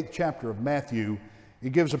 the 8th chapter of Matthew,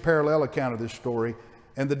 it gives a parallel account of this story.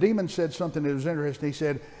 And the demon said something that was interesting. He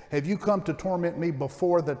said, Have you come to torment me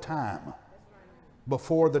before the time?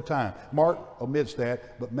 Before the time. Mark omits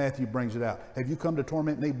that, but Matthew brings it out. Have you come to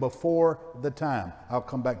torment me before the time? I'll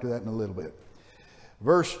come back to that in a little bit.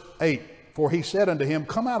 Verse 8, For he said unto him,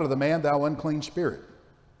 Come out of the man, thou unclean spirit.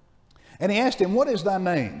 And he asked him, What is thy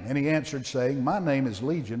name? And he answered, saying, My name is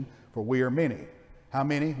Legion, for we are many. How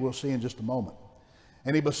many? We'll see in just a moment.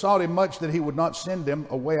 And he besought him much that he would not send them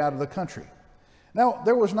away out of the country. Now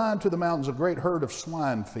there was nigh unto the mountains a great herd of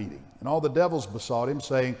swine feeding. And all the devils besought him,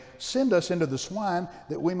 saying, Send us into the swine,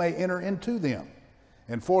 that we may enter into them.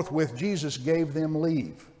 And forthwith Jesus gave them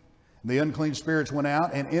leave. And the unclean spirits went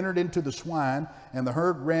out and entered into the swine, and the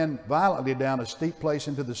herd ran violently down a steep place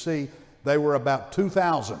into the sea. They were about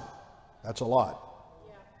 2,000. That's a lot.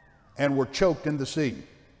 And were choked in the sea.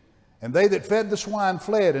 And they that fed the swine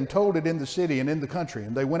fled and told it in the city and in the country.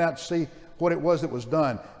 And they went out to see what it was that was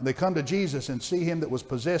done. And they come to Jesus and see him that was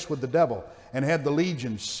possessed with the devil, and had the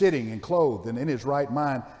legion sitting and clothed and in his right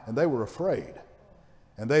mind. And they were afraid.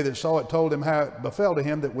 And they that saw it told him how it befell to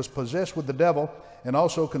him that was possessed with the devil, and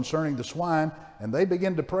also concerning the swine. And they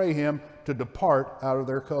began to pray him to depart out of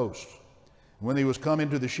their coasts. When he was come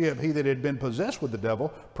into the ship, he that had been possessed with the devil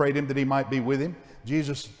prayed him that he might be with him.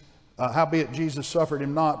 Howbeit Jesus suffered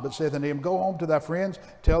him not, but saith unto him, Go home to thy friends,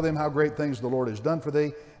 tell them how great things the Lord has done for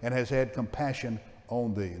thee, and has had compassion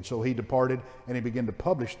on thee. And so he departed, and he began to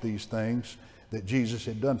publish these things that Jesus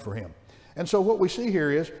had done for him. And so what we see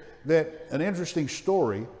here is that an interesting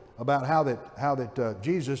story about how that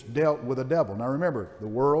Jesus dealt with the devil. Now remember, the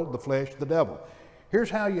world, the flesh, the devil.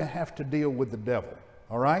 Here's how you have to deal with the devil,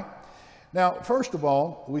 all right? Now, first of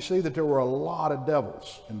all, we see that there were a lot of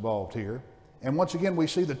devils involved here. And once again, we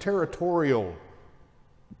see the territorial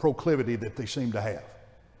proclivity that they seem to have.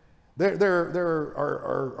 There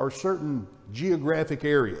are certain geographic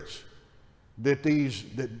areas that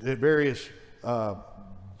various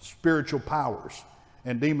spiritual powers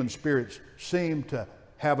and demon spirits seem to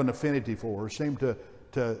have an affinity for, or seem to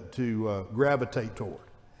gravitate toward.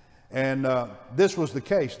 And this was the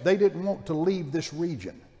case. They didn't want to leave this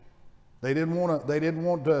region. They didn't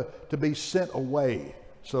want to be sent away,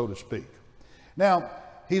 so to speak. Now,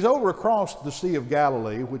 he's over across the Sea of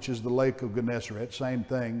Galilee, which is the Lake of Gennesaret, same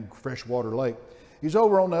thing, freshwater lake. He's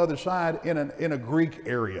over on the other side in a Greek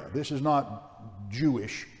area. This is not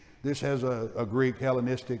Jewish. This has a Greek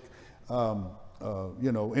Hellenistic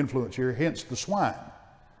influence here, hence the swine.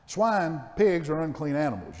 Swine, pigs are unclean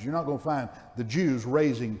animals. You're not going to find the Jews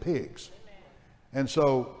raising pigs. And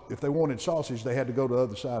so if they wanted sausage, they had to go to the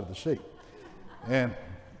other side of the sea. And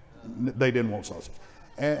they didn't want sausage.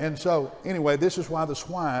 And so anyway, this is why the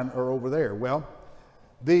swine are over there. Well,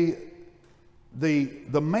 the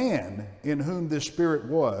man in whom this spirit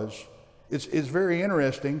was is very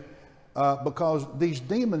interesting because these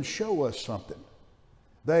demons show us something.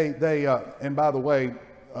 And by the way,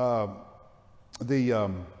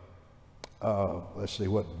 let's see,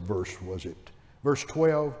 what verse was it? Verse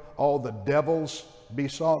 12, all the devils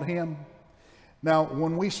besought him. Now,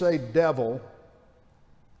 when we say devil,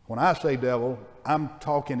 when I say devil, I'm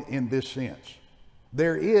talking in this sense.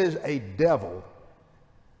 There is a devil.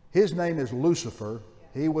 His name is Lucifer.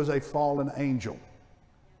 He was a fallen angel.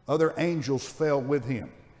 Other angels fell with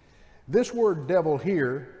him. This word devil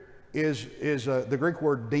here is the Greek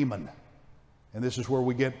word demon. And this is where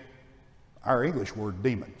we get our English word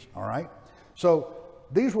demons, all right? So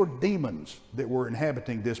these were demons that were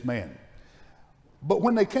inhabiting this man. But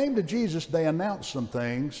when they came to Jesus, they announced some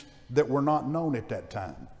things that were not known at that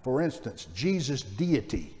time. For instance, Jesus'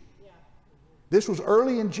 deity. This was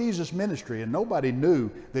early in Jesus' ministry, and nobody knew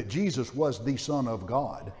that Jesus was the Son of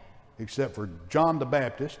God, except for John the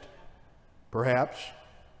Baptist, perhaps,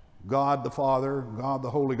 God the Father, God the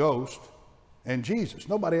Holy Ghost, and Jesus.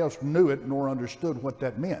 Nobody else knew it nor understood what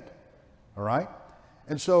that meant, all right?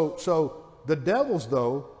 And so the devils,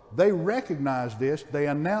 though, they recognized this. They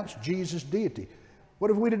announced Jesus' deity. What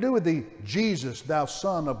have we to do with the Jesus, thou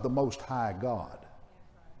Son of the Most High God?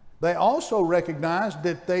 They also recognized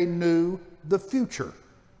that they knew the future.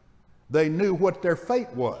 They knew what their fate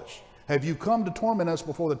was. Have you come to torment us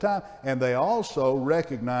before the time? And they also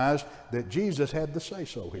recognized that Jesus had the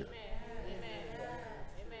say-so here.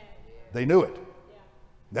 Amen. They knew it.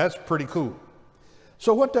 That's pretty cool.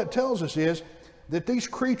 So what that tells us is that these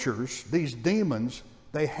creatures, these demons,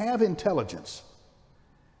 they have intelligence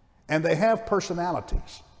and they have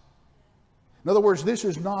personalities. In other words, this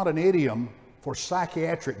is not an idiom for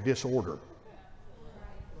psychiatric disorder.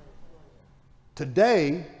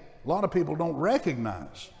 Today, a lot of people don't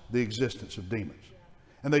recognize the existence of demons,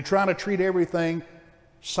 and they try to treat everything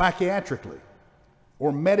psychiatrically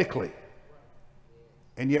or medically.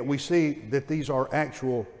 And yet we see that these are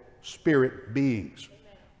actual spirit beings,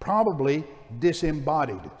 probably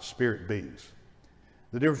disembodied spirit beings.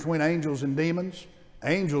 The difference between angels and demons: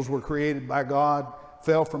 angels were created by God,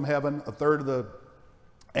 fell from heaven. A third of the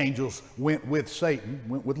angels went with Satan,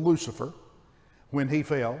 went with Lucifer when he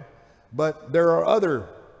fell. But there are other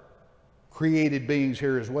created beings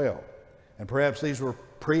here as well. And perhaps these were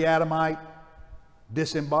pre-Adamite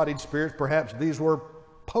disembodied spirits. Perhaps these were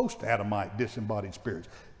post-Adamite disembodied spirits,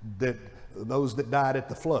 those that died at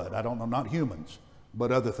the flood. I don't know, not humans,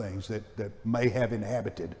 but other things that may have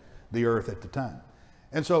inhabited the earth at the time.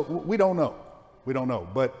 And so we don't know. We don't know.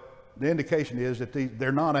 But the indication is that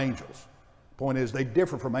they're not angels. Point is, they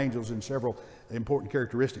differ from angels in several important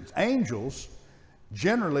characteristics. Angels,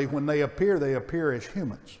 generally, when they appear as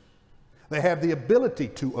humans. They have the ability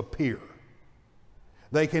to appear.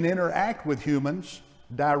 They can interact with humans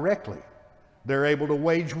directly. They're able to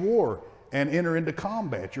wage war and enter into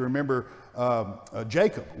combat. You remember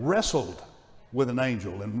Jacob wrestled with an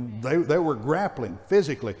angel, and they were grappling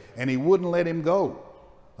physically, and he wouldn't let him go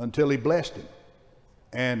until he blessed him,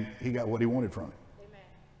 and he got what he wanted from him.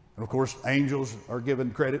 And of course, angels are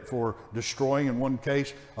given credit for destroying, in one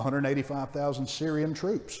case, 185,000 Syrian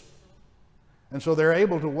troops. And so they're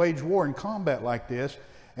able to wage war and combat like this.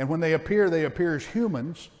 And when they appear as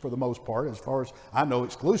humans, for the most part, as far as I know,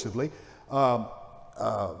 exclusively, from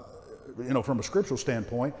a scriptural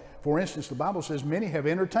standpoint. For instance, the Bible says many have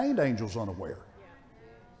entertained angels unaware.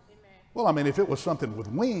 Well, I mean, if it was something with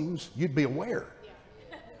wings, you'd be aware.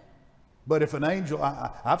 But if an angel,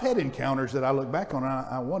 I've had encounters that I look back on and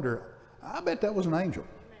I wonder, I bet that was an angel.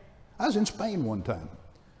 I was in Spain one time.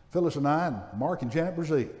 Phyllis and I, and Mark and Janet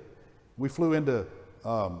Brazil, we flew into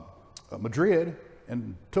Madrid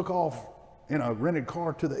and took off in a rented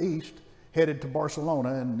car to the east, headed to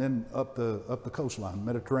Barcelona and then up the coastline,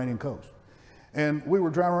 Mediterranean coast. And we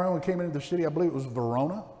were driving around, we came into the city, I believe it was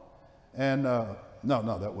Verona. And no,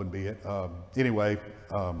 that wouldn't be it. Anyway,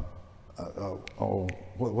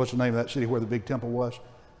 what's the name of that city where the big temple was?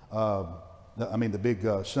 The big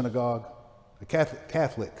synagogue, the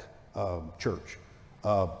Catholic church.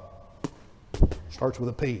 Starts with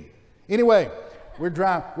a P. Anyway, we're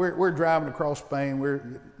driving across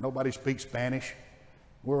Spain. Nobody speaks Spanish.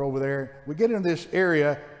 We're over there. We get into this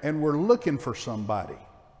area and we're looking for somebody.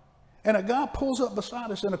 And a guy pulls up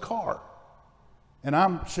beside us in a car. And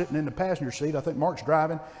I'm sitting in the passenger seat. I think Mark's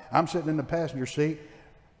driving. I'm sitting in the passenger seat,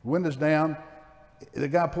 windows down. The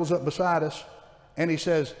guy pulls up beside us and he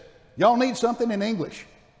says, "Y'all need something?" in English.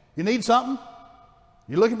 "You need something?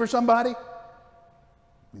 You looking for somebody?"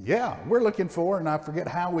 "Yeah, we're looking for," and I forget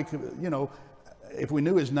how we could, if we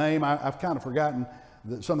knew his name. I've kind of forgotten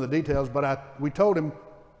some of the details, but we told him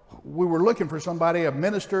we were looking for somebody, a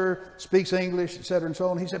minister, speaks English, etc. and so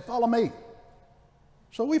on. He said, "Follow me."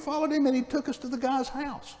 So we followed him and he took us to the guy's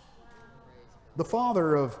house. The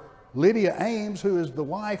father of Lydia Ames, who is the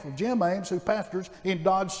wife of Jim Ames, who pastors in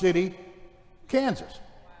Dodge City, Kansas.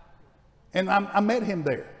 And I met him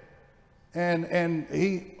there. And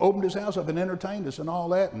he opened his house up and entertained us and all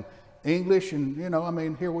that, and English, and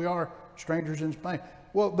here we are, strangers in Spain.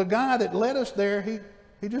 Well, the guy that led us there,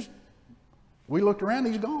 we looked around,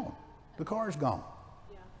 he's gone. The car's gone.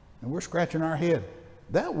 Yeah. And we're scratching our head.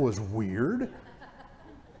 That was weird.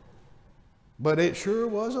 But it sure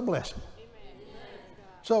was a blessing. Amen.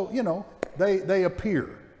 So, they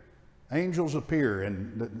appear. Angels appear,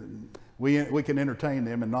 and we can entertain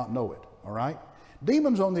them and not know it, all right?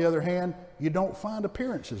 Demons, on the other hand, you don't find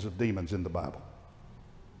appearances of demons in the Bible.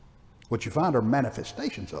 What you find are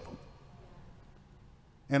manifestations of them.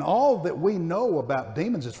 And all that we know about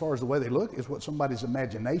demons as far as the way they look is what somebody's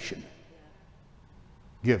imagination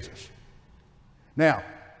gives us. Now,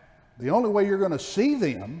 the only way you're going to see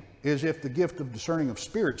them is if the gift of discerning of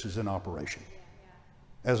spirits is in operation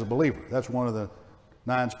as a believer. That's one of the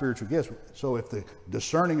 9 spiritual gifts. So if the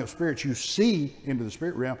discerning of spirits, you see into the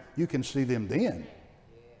spirit realm, you can see them then.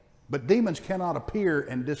 But demons cannot appear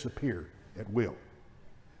and disappear at will.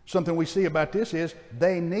 Something we see about this is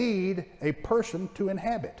they need a person to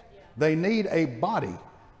inhabit. They need a body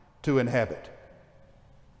to inhabit.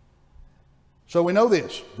 So we know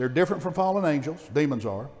this. They're different from fallen angels. Demons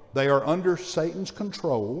are. They are under Satan's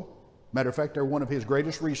control. Matter of fact, they're one of his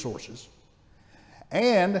greatest resources.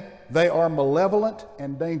 And they are malevolent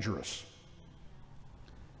and dangerous.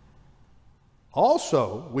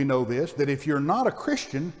 Also, we know this, that if you're not a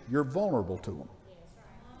Christian, you're vulnerable to them.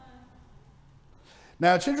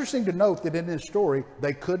 Now, it's interesting to note that in this story,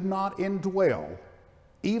 they could not indwell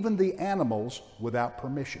even the animals without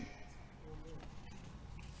permission.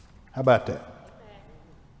 How about that?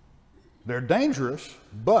 They're dangerous,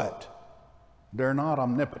 but they're not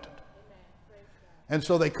omnipotent. And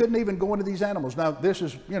so they couldn't even go into these animals. Now, this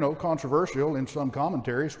is, controversial in some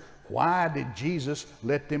commentaries. Why did Jesus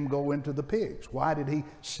let them go into the pigs? Why did he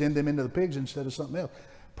send them into the pigs instead of something else?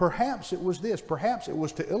 Perhaps it was this. Perhaps it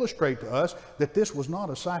was to illustrate to us that this was not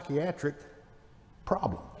a psychiatric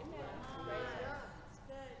problem.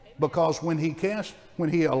 Because when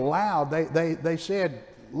he allowed, they said,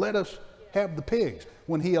 "Let us have the pigs."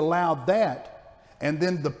 When he allowed that, and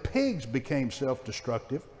then the pigs became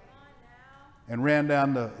self-destructive and ran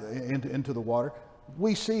down into the water,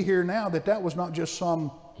 we see here now that was not just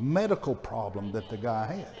some medical problem that the guy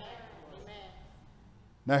had.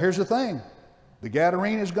 Now here's the thing. The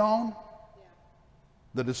Gadarene is gone.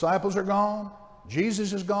 The disciples are gone.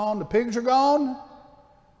 Jesus is gone. The pigs are gone.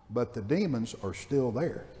 But the demons are still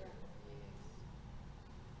there.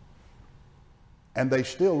 And they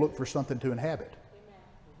still look for something to inhabit.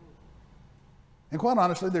 And quite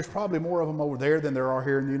honestly, there's probably more of them over there than there are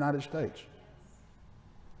here in the United States.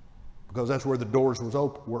 Because that's where the doors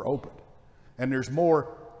were opened. And there's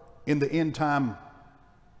more in the end time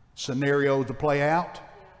scenario to play out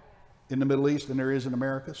in the Middle East than there is in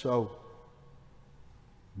America. So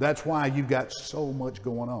that's why you've got so much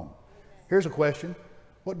going on. Here's a question.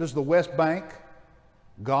 What does the West Bank,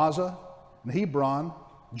 Gaza, and Hebron,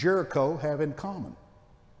 Jericho have in common?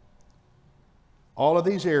 All of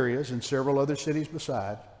these areas and several other cities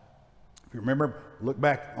beside, if you remember, look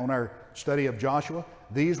back on our study of Joshua,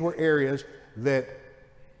 these were areas that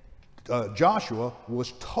Joshua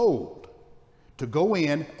was told to go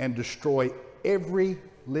in and destroy every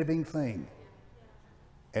living thing,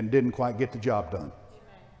 and didn't quite get the job done.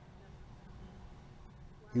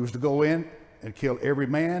 He was to go in and kill every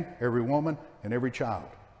man, every woman, and every child.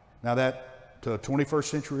 Now that to a 21st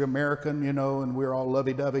century American, and we're all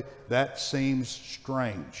lovey-dovey, that seems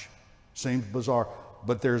strange, seems bizarre,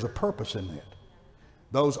 but there's a purpose in that.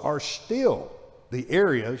 Those are still the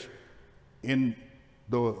areas in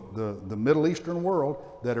the Middle Eastern world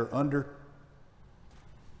that are under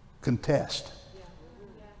contest,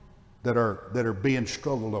 that are being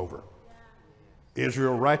struggled over.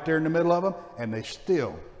 Israel right there in the middle of them, and they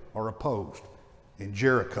still are opposed in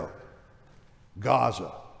Jericho,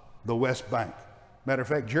 Gaza, the West Bank. Matter of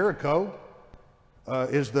fact, Jericho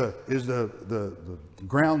is the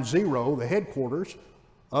ground zero, the headquarters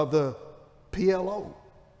of the PLO.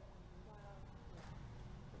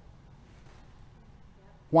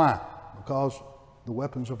 Why? Because the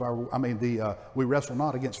weapons of our, we wrestle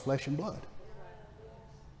not against flesh and blood.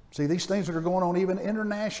 See, these things that are going on even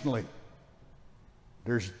internationally,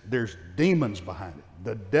 there's demons behind it.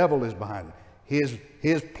 The devil is behind it.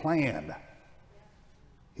 His plan.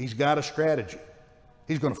 He's got a strategy.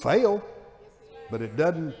 He's going to fail, but it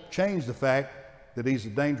doesn't change the fact that he's a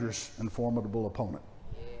dangerous and formidable opponent.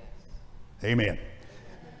 Amen.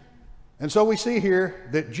 And so we see here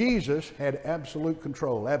that Jesus had absolute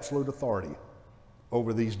control, absolute authority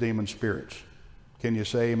over these demon spirits. Can you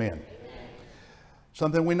say amen? Amen.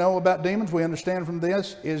 Something we know about demons, we understand from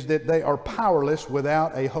this, is that they are powerless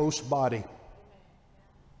without a host body.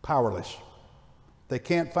 Powerless. They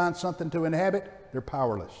can't find something to inhabit, they're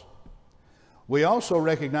powerless. We also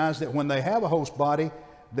recognize that when they have a host body,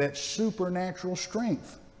 that supernatural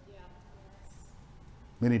strength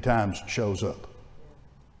many times shows up.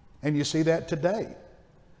 And you see that today.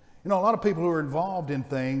 You know, a lot of people who are involved in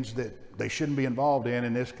things that they shouldn't be involved in,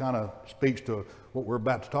 and this kind of speaks to what we're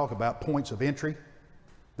about to talk about, points of entry.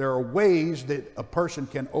 There are ways that a person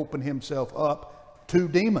can open himself up to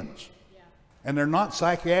demons. And they're not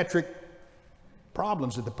psychiatric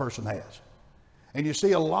problems that the person has. And you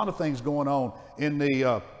see a lot of things going on in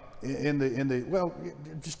the well,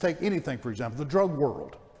 just take anything, for example, the drug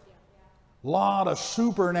world. A lot of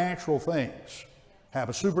supernatural things have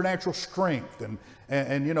a supernatural strength,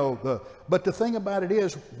 and you know, but the thing about it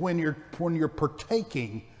is, when you're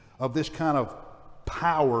partaking of this kind of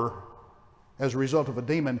power as a result of a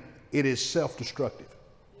demon, it is self-destructive.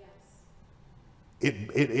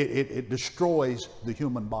 It destroys the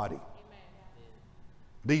human body.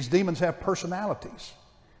 These demons have personalities,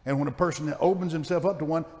 and when a person opens himself up to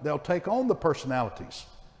one, they'll take on the personalities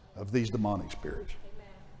of these demonic spirits.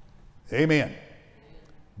 Amen.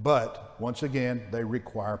 But once again, they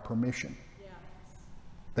require permission.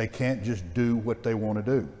 They can't just do what they want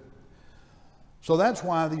to do. So that's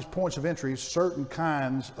why these points of entry, certain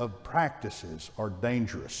kinds of practices, are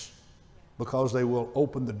dangerous, because they will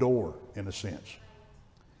open the door, in a sense.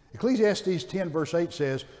 Ecclesiastes 10 verse 8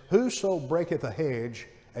 says, "Whoso breaketh a hedge,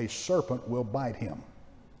 a serpent will bite him."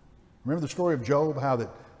 Remember the story of Job, how that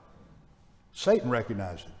Satan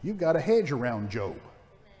recognized it. You've got a hedge around Job.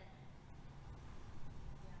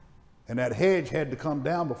 And that hedge had to come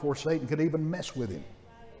down before Satan could even mess with him.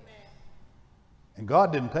 And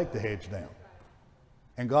God didn't take the hedge down.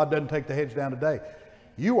 And God doesn't take the hedge down today.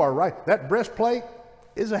 You are right. That breastplate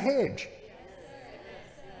is a hedge.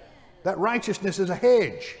 That righteousness is a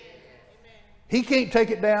hedge. He can't take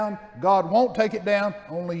it down. God won't take it down.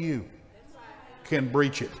 Only you can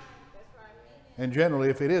breach it. And generally,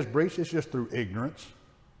 if it is breached, it's just through ignorance,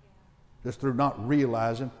 just through not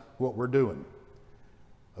realizing what we're doing.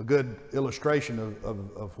 A good illustration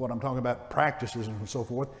of what I'm talking about, practices and so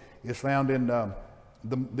forth, is found in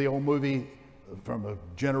the old movie from a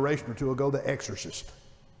generation or two ago, The Exorcist.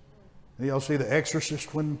 Y'all see The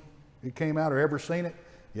Exorcist when it came out, or ever seen it?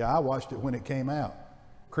 Yeah, I watched it when it came out.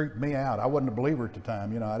 Creeped me out. I wasn't a believer at the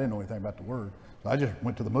time. You know, I didn't know anything about the word. So I just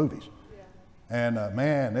went to the movies. And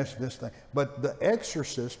man, this thing. But The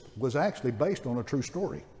Exorcist was actually based on a true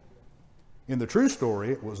story. In the true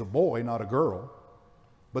story, it was a boy, not a girl.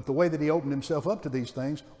 But the way that he opened himself up to these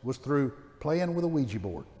things was through playing with a Ouija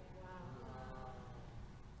board.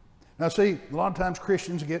 Now see, a lot of times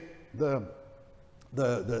Christians get the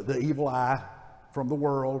evil eye from the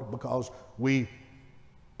world because we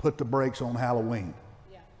put the brakes on Halloween.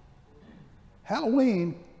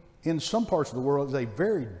 Halloween, in some parts of the world, is a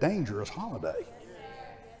very dangerous holiday.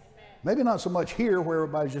 Maybe not so much here where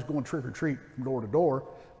everybody's just going trick or treat from door to door,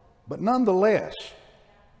 but nonetheless,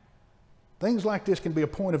 things like this can be a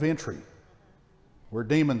point of entry where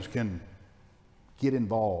demons can get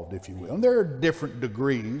involved, if you will. And there are different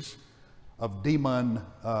degrees of demon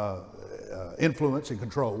influence and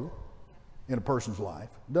control in a person's life.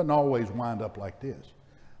 It doesn't always wind up like this.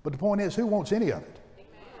 But the point is, who wants any of it?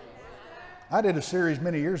 I did a series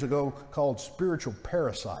many years ago called Spiritual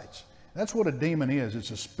Parasites. That's what a demon is.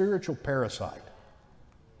 It's a spiritual parasite.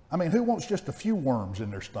 I mean, who wants just a few worms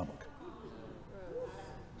in their stomach?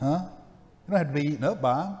 Huh? You don't have to be eaten up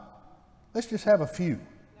by them. Let's just have a few.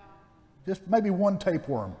 Just maybe one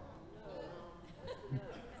tapeworm.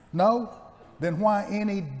 No? Then why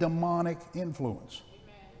any demonic influence?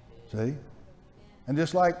 See? And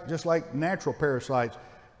just like natural parasites,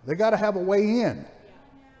 they got to have a way in.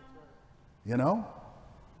 You know?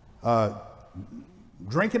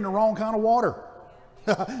 Drinking the wrong kind of water.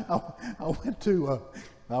 I went to,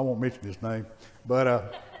 I won't mention his name,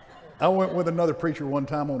 but I went with another preacher one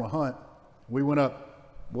time on a hunt. We went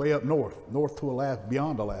way up north to Alaska,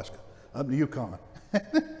 beyond Alaska, up to Yukon.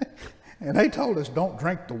 And they told us, don't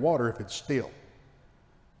drink the water if it's still.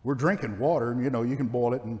 We're drinking water, and you know, you can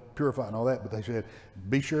boil it and purify it and all that, but they said,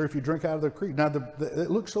 be sure if you drink out of the creek. Now,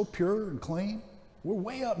 it looks so pure and clean. We're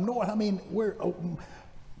way up north. I mean, we're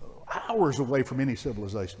hours away from any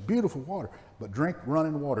civilization. Beautiful water, but drink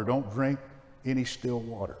running water. Don't drink any still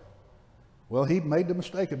water. Well, he made the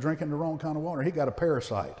mistake of drinking the wrong kind of water. He got a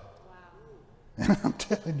parasite. Wow. And I'm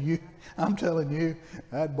telling you,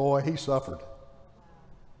 that boy, he suffered.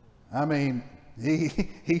 I mean,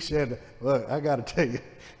 he said, look, I got to tell you,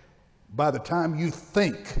 by the time you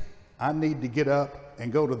think I need to get up and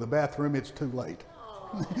go to the bathroom, it's too late.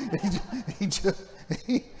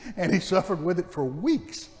 And he suffered with it for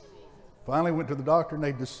weeks. Finally went to the doctor, and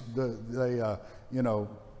they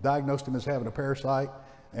diagnosed him as having a parasite,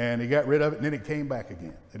 and he got rid of it, and then it came back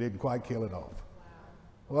again. They didn't quite kill it off.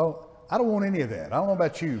 Well, I don't want any of that. I don't know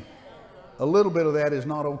about you. A little bit of that is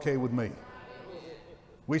not okay with me.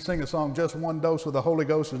 We sing a song, just one dose of the Holy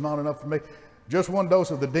Ghost is not enough for me. Just one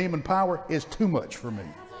dose of the demon power is too much for me.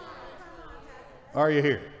 Are you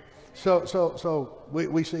here? So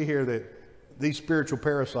we see here that these spiritual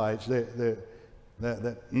parasites, we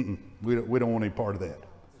don't want any part of that.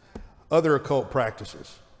 Other occult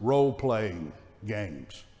practices, role-playing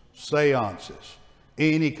games, seances,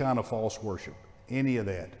 any kind of false worship, any of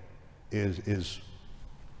that is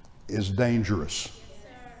dangerous.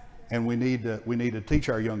 And we need to teach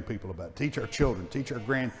our young people about it, teach our children, teach our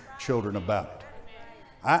grandchildren about it.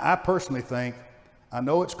 I personally think, I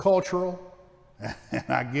know it's cultural, and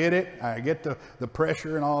I get it, I get the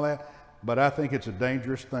pressure and all that, but I think it's a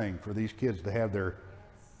dangerous thing for these kids to have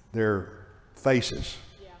their faces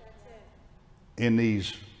in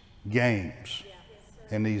these games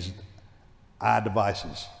and these eye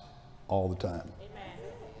devices all the time.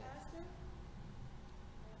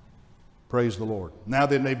 Praise the Lord. Now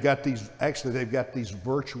then, they've got these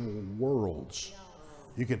virtual worlds.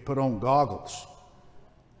 You could put on goggles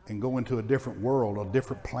and go into a different world, a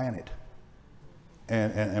different planet,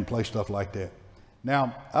 and play stuff like that.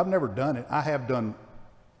 Now, I've never done it. I have done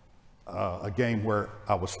a game where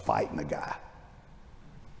I was fighting a guy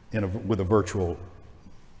with a virtual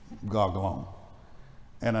goggle on,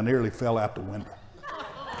 and I nearly fell out the window.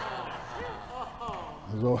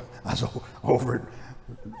 I was over at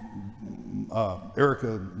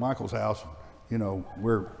Erica Michael's house, you know,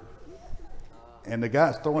 and the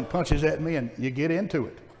guy's throwing punches at me, and you get into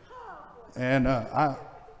it. And I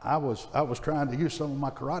was trying to use some of my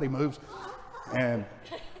karate moves, and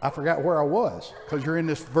I forgot where I was, because you're in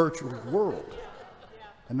this virtual world.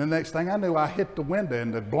 And the next thing I knew, I hit the window,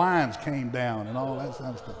 and the blinds came down, and all that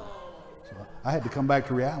kind of stuff. So I had to come back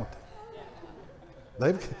to reality.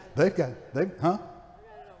 Huh?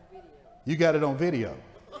 You got it on video.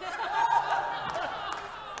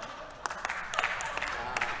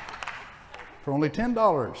 For only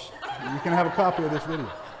 $10, you can have a copy of this video.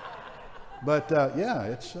 But yeah,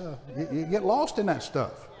 it's you get lost in that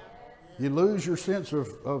stuff. You lose your sense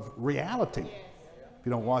of reality if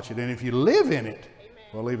you don't watch it. And if you live in it,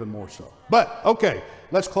 well, even more so. But, okay,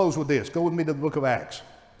 let's close with this. Go with me to the book of Acts.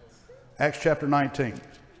 Acts chapter 19.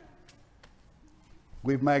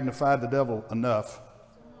 We've magnified the devil enough.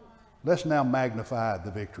 Let's now magnify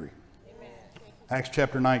the victory. Acts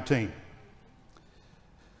chapter 19.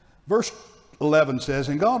 Verse 11 says,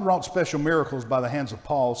 and God wrought special miracles by the hands of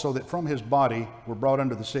Paul, so that from his body were brought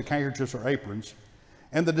unto the sick handkerchiefs or aprons,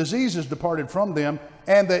 and the diseases departed from them,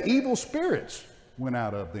 and the evil spirits went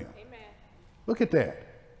out of them. Amen. Look at that.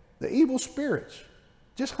 The evil spirits,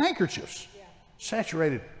 just handkerchiefs,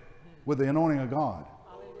 saturated with the anointing of God,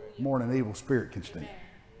 more than an evil spirit can stand.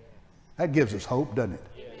 That gives us hope, doesn't it?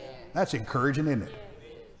 Amen. That's encouraging, isn't it?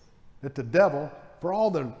 That the devil, for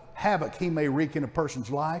all the havoc he may wreak in a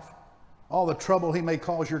person's life, all the trouble he may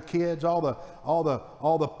cause your kids, all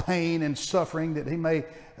the pain and suffering that he may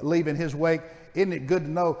leave in his wake, isn't it good to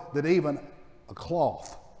know that even a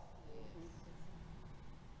cloth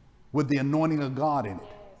with the anointing of God in it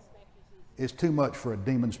is too much for a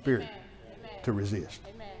demon spirit to resist.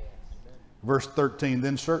 Verse 13,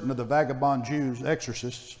 then certain of the vagabond Jews,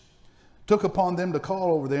 exorcists, took upon them to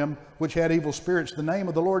call over them which had evil spirits the name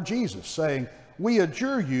of the Lord Jesus, saying, we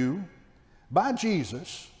adjure you by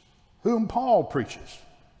Jesus, whom Paul preaches.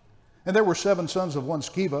 And there were 7 sons of one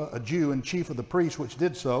Sceva, a Jew and chief of the priests, which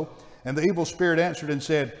did so. And the evil spirit answered and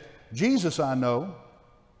said, Jesus I know,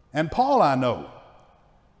 and Paul I know,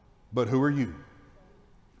 but who are you?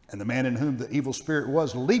 And the man in whom the evil spirit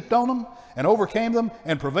was leaped on them and overcame them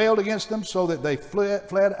and prevailed against them, so that they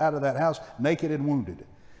fled out of that house naked and wounded.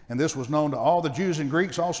 And this was known to all the Jews and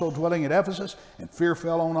Greeks also dwelling at Ephesus, and fear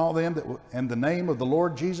fell on all them, and the name of the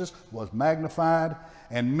Lord Jesus was magnified.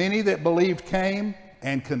 And many that believed came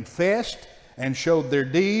and confessed and showed their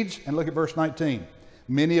deeds. And look at verse 19.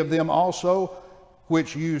 Many of them also,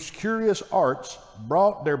 which used curious arts,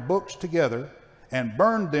 brought their books together and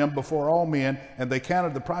burned them before all men, and they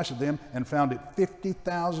counted the price of them and found it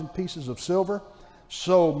 50,000 pieces of silver.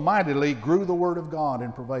 So mightily grew the word of God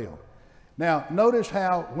and prevailed. Now, notice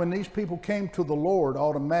how when these people came to the Lord,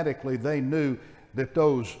 automatically they knew that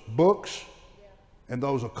those books and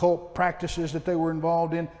those occult practices that they were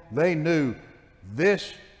involved in, they knew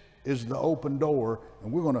this is the open door,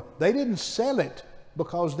 and they didn't sell it,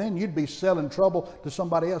 because then you'd be selling trouble to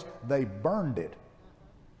somebody else. They burned it.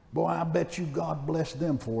 Boy, I bet you God blessed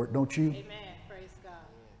them for it, don't you? Amen. Praise God.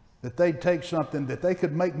 That they'd take something that they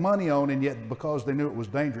could make money on, and yet because they knew it was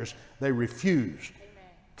dangerous, they refused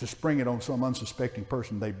to spring it on some unsuspecting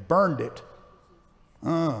person. They burned it.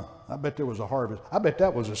 I bet there was a harvest. I bet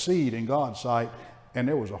that was a seed in God's sight, and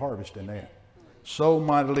there was a harvest in that. So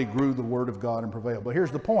mightily grew the word of God and prevailed. But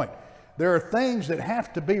here's the point. There are things that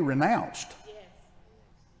have to be renounced.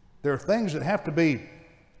 There are things that have to be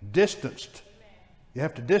distanced. You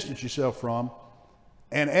have to distance yourself from.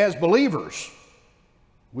 And as believers,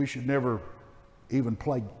 we should never even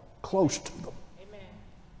play close to them.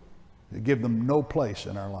 Amen. Give them no place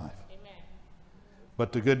in our life. Amen.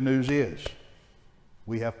 But the good news is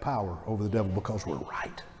we have power over the devil because we're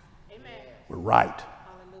right. Amen. We're right.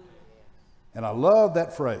 Hallelujah. And I love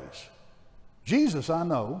that phrase. Jesus I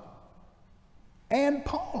know, and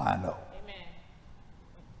Paul I know. Amen.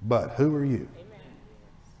 But who are you? Amen.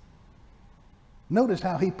 Notice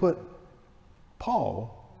how he put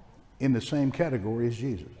Paul in the same category as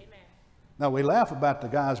Jesus. Amen. Now we laugh about the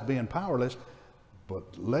guys being powerless, but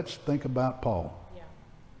let's think about Paul. Yeah.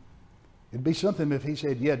 It'd be something if he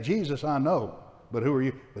said, yeah, Jesus I know, but who are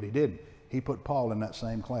you? But he didn't. He put Paul in that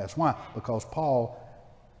same class. Why? Because Paul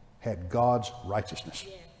had God's righteousness.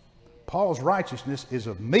 Yeah. Paul's righteousness is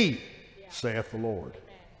of me, saith the Lord.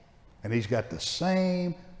 Amen. And he's got the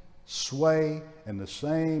same sway and the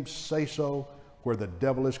same say-so where the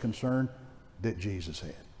devil is concerned that Jesus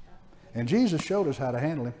had. And Jesus showed us how to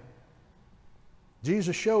handle him.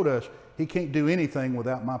 Jesus showed us he can't do anything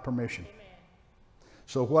without my permission. Amen.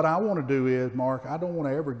 So what I want to do is, Mark, I don't want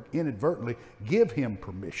to ever inadvertently give him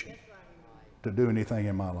permission to do anything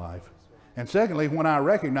in my life. And secondly, when I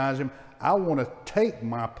recognize him, I want to take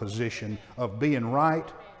my position of being right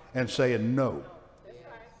and saying no.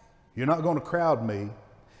 You're not going to crowd me,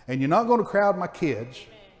 and you're not going to crowd my kids,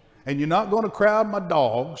 and you're not going to crowd my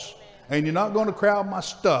dogs, and you're not going to crowd my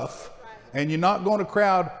stuff, and you're not going to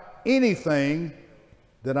crowd anything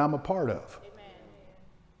that I'm a part of.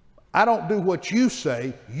 I don't do what you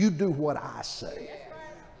say, you do what I say.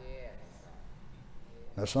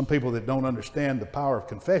 Now, some people that don't understand the power of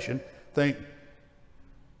confession think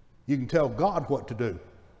you can tell God what to do.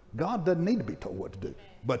 God doesn't need to be told what to do,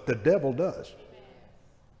 but the devil does.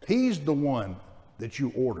 He's the one that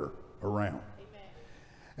you order around.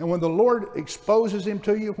 And when the Lord exposes him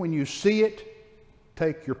to you, when you see it,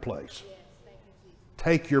 take your place.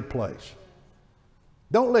 Take your place.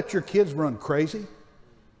 Don't let your kids run crazy.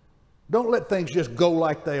 Don't let things just go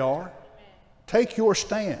like they are. Take your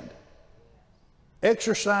stand.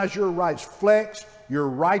 Exercise your rights. Flex your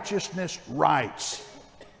righteousness rights.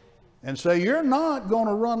 And say, you're not going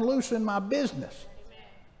to run loose in my business.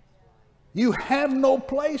 You have no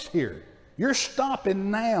place here. You're stopping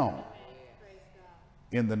now.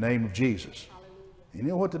 In the name of Jesus. You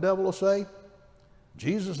know what the devil will say?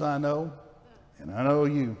 Jesus I know, and I know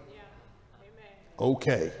you.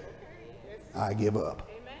 Okay, I give up.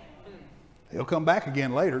 He'll come back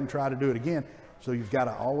again later and try to do it again. So you've got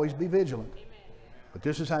to always be vigilant. But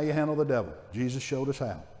this is how you handle the devil. Jesus showed us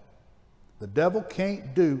how. The devil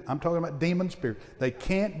can't do, I'm talking about demon spirits, they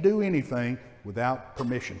can't do anything without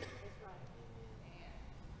permission.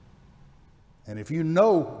 And if you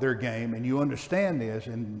know their game and you understand this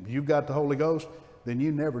and you've got the Holy Ghost, then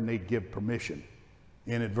you never need to give permission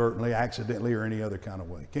inadvertently, accidentally, or any other kind of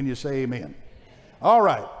way. Can you say amen? All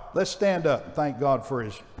right, let's stand up and thank God for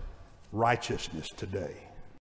his righteousness today.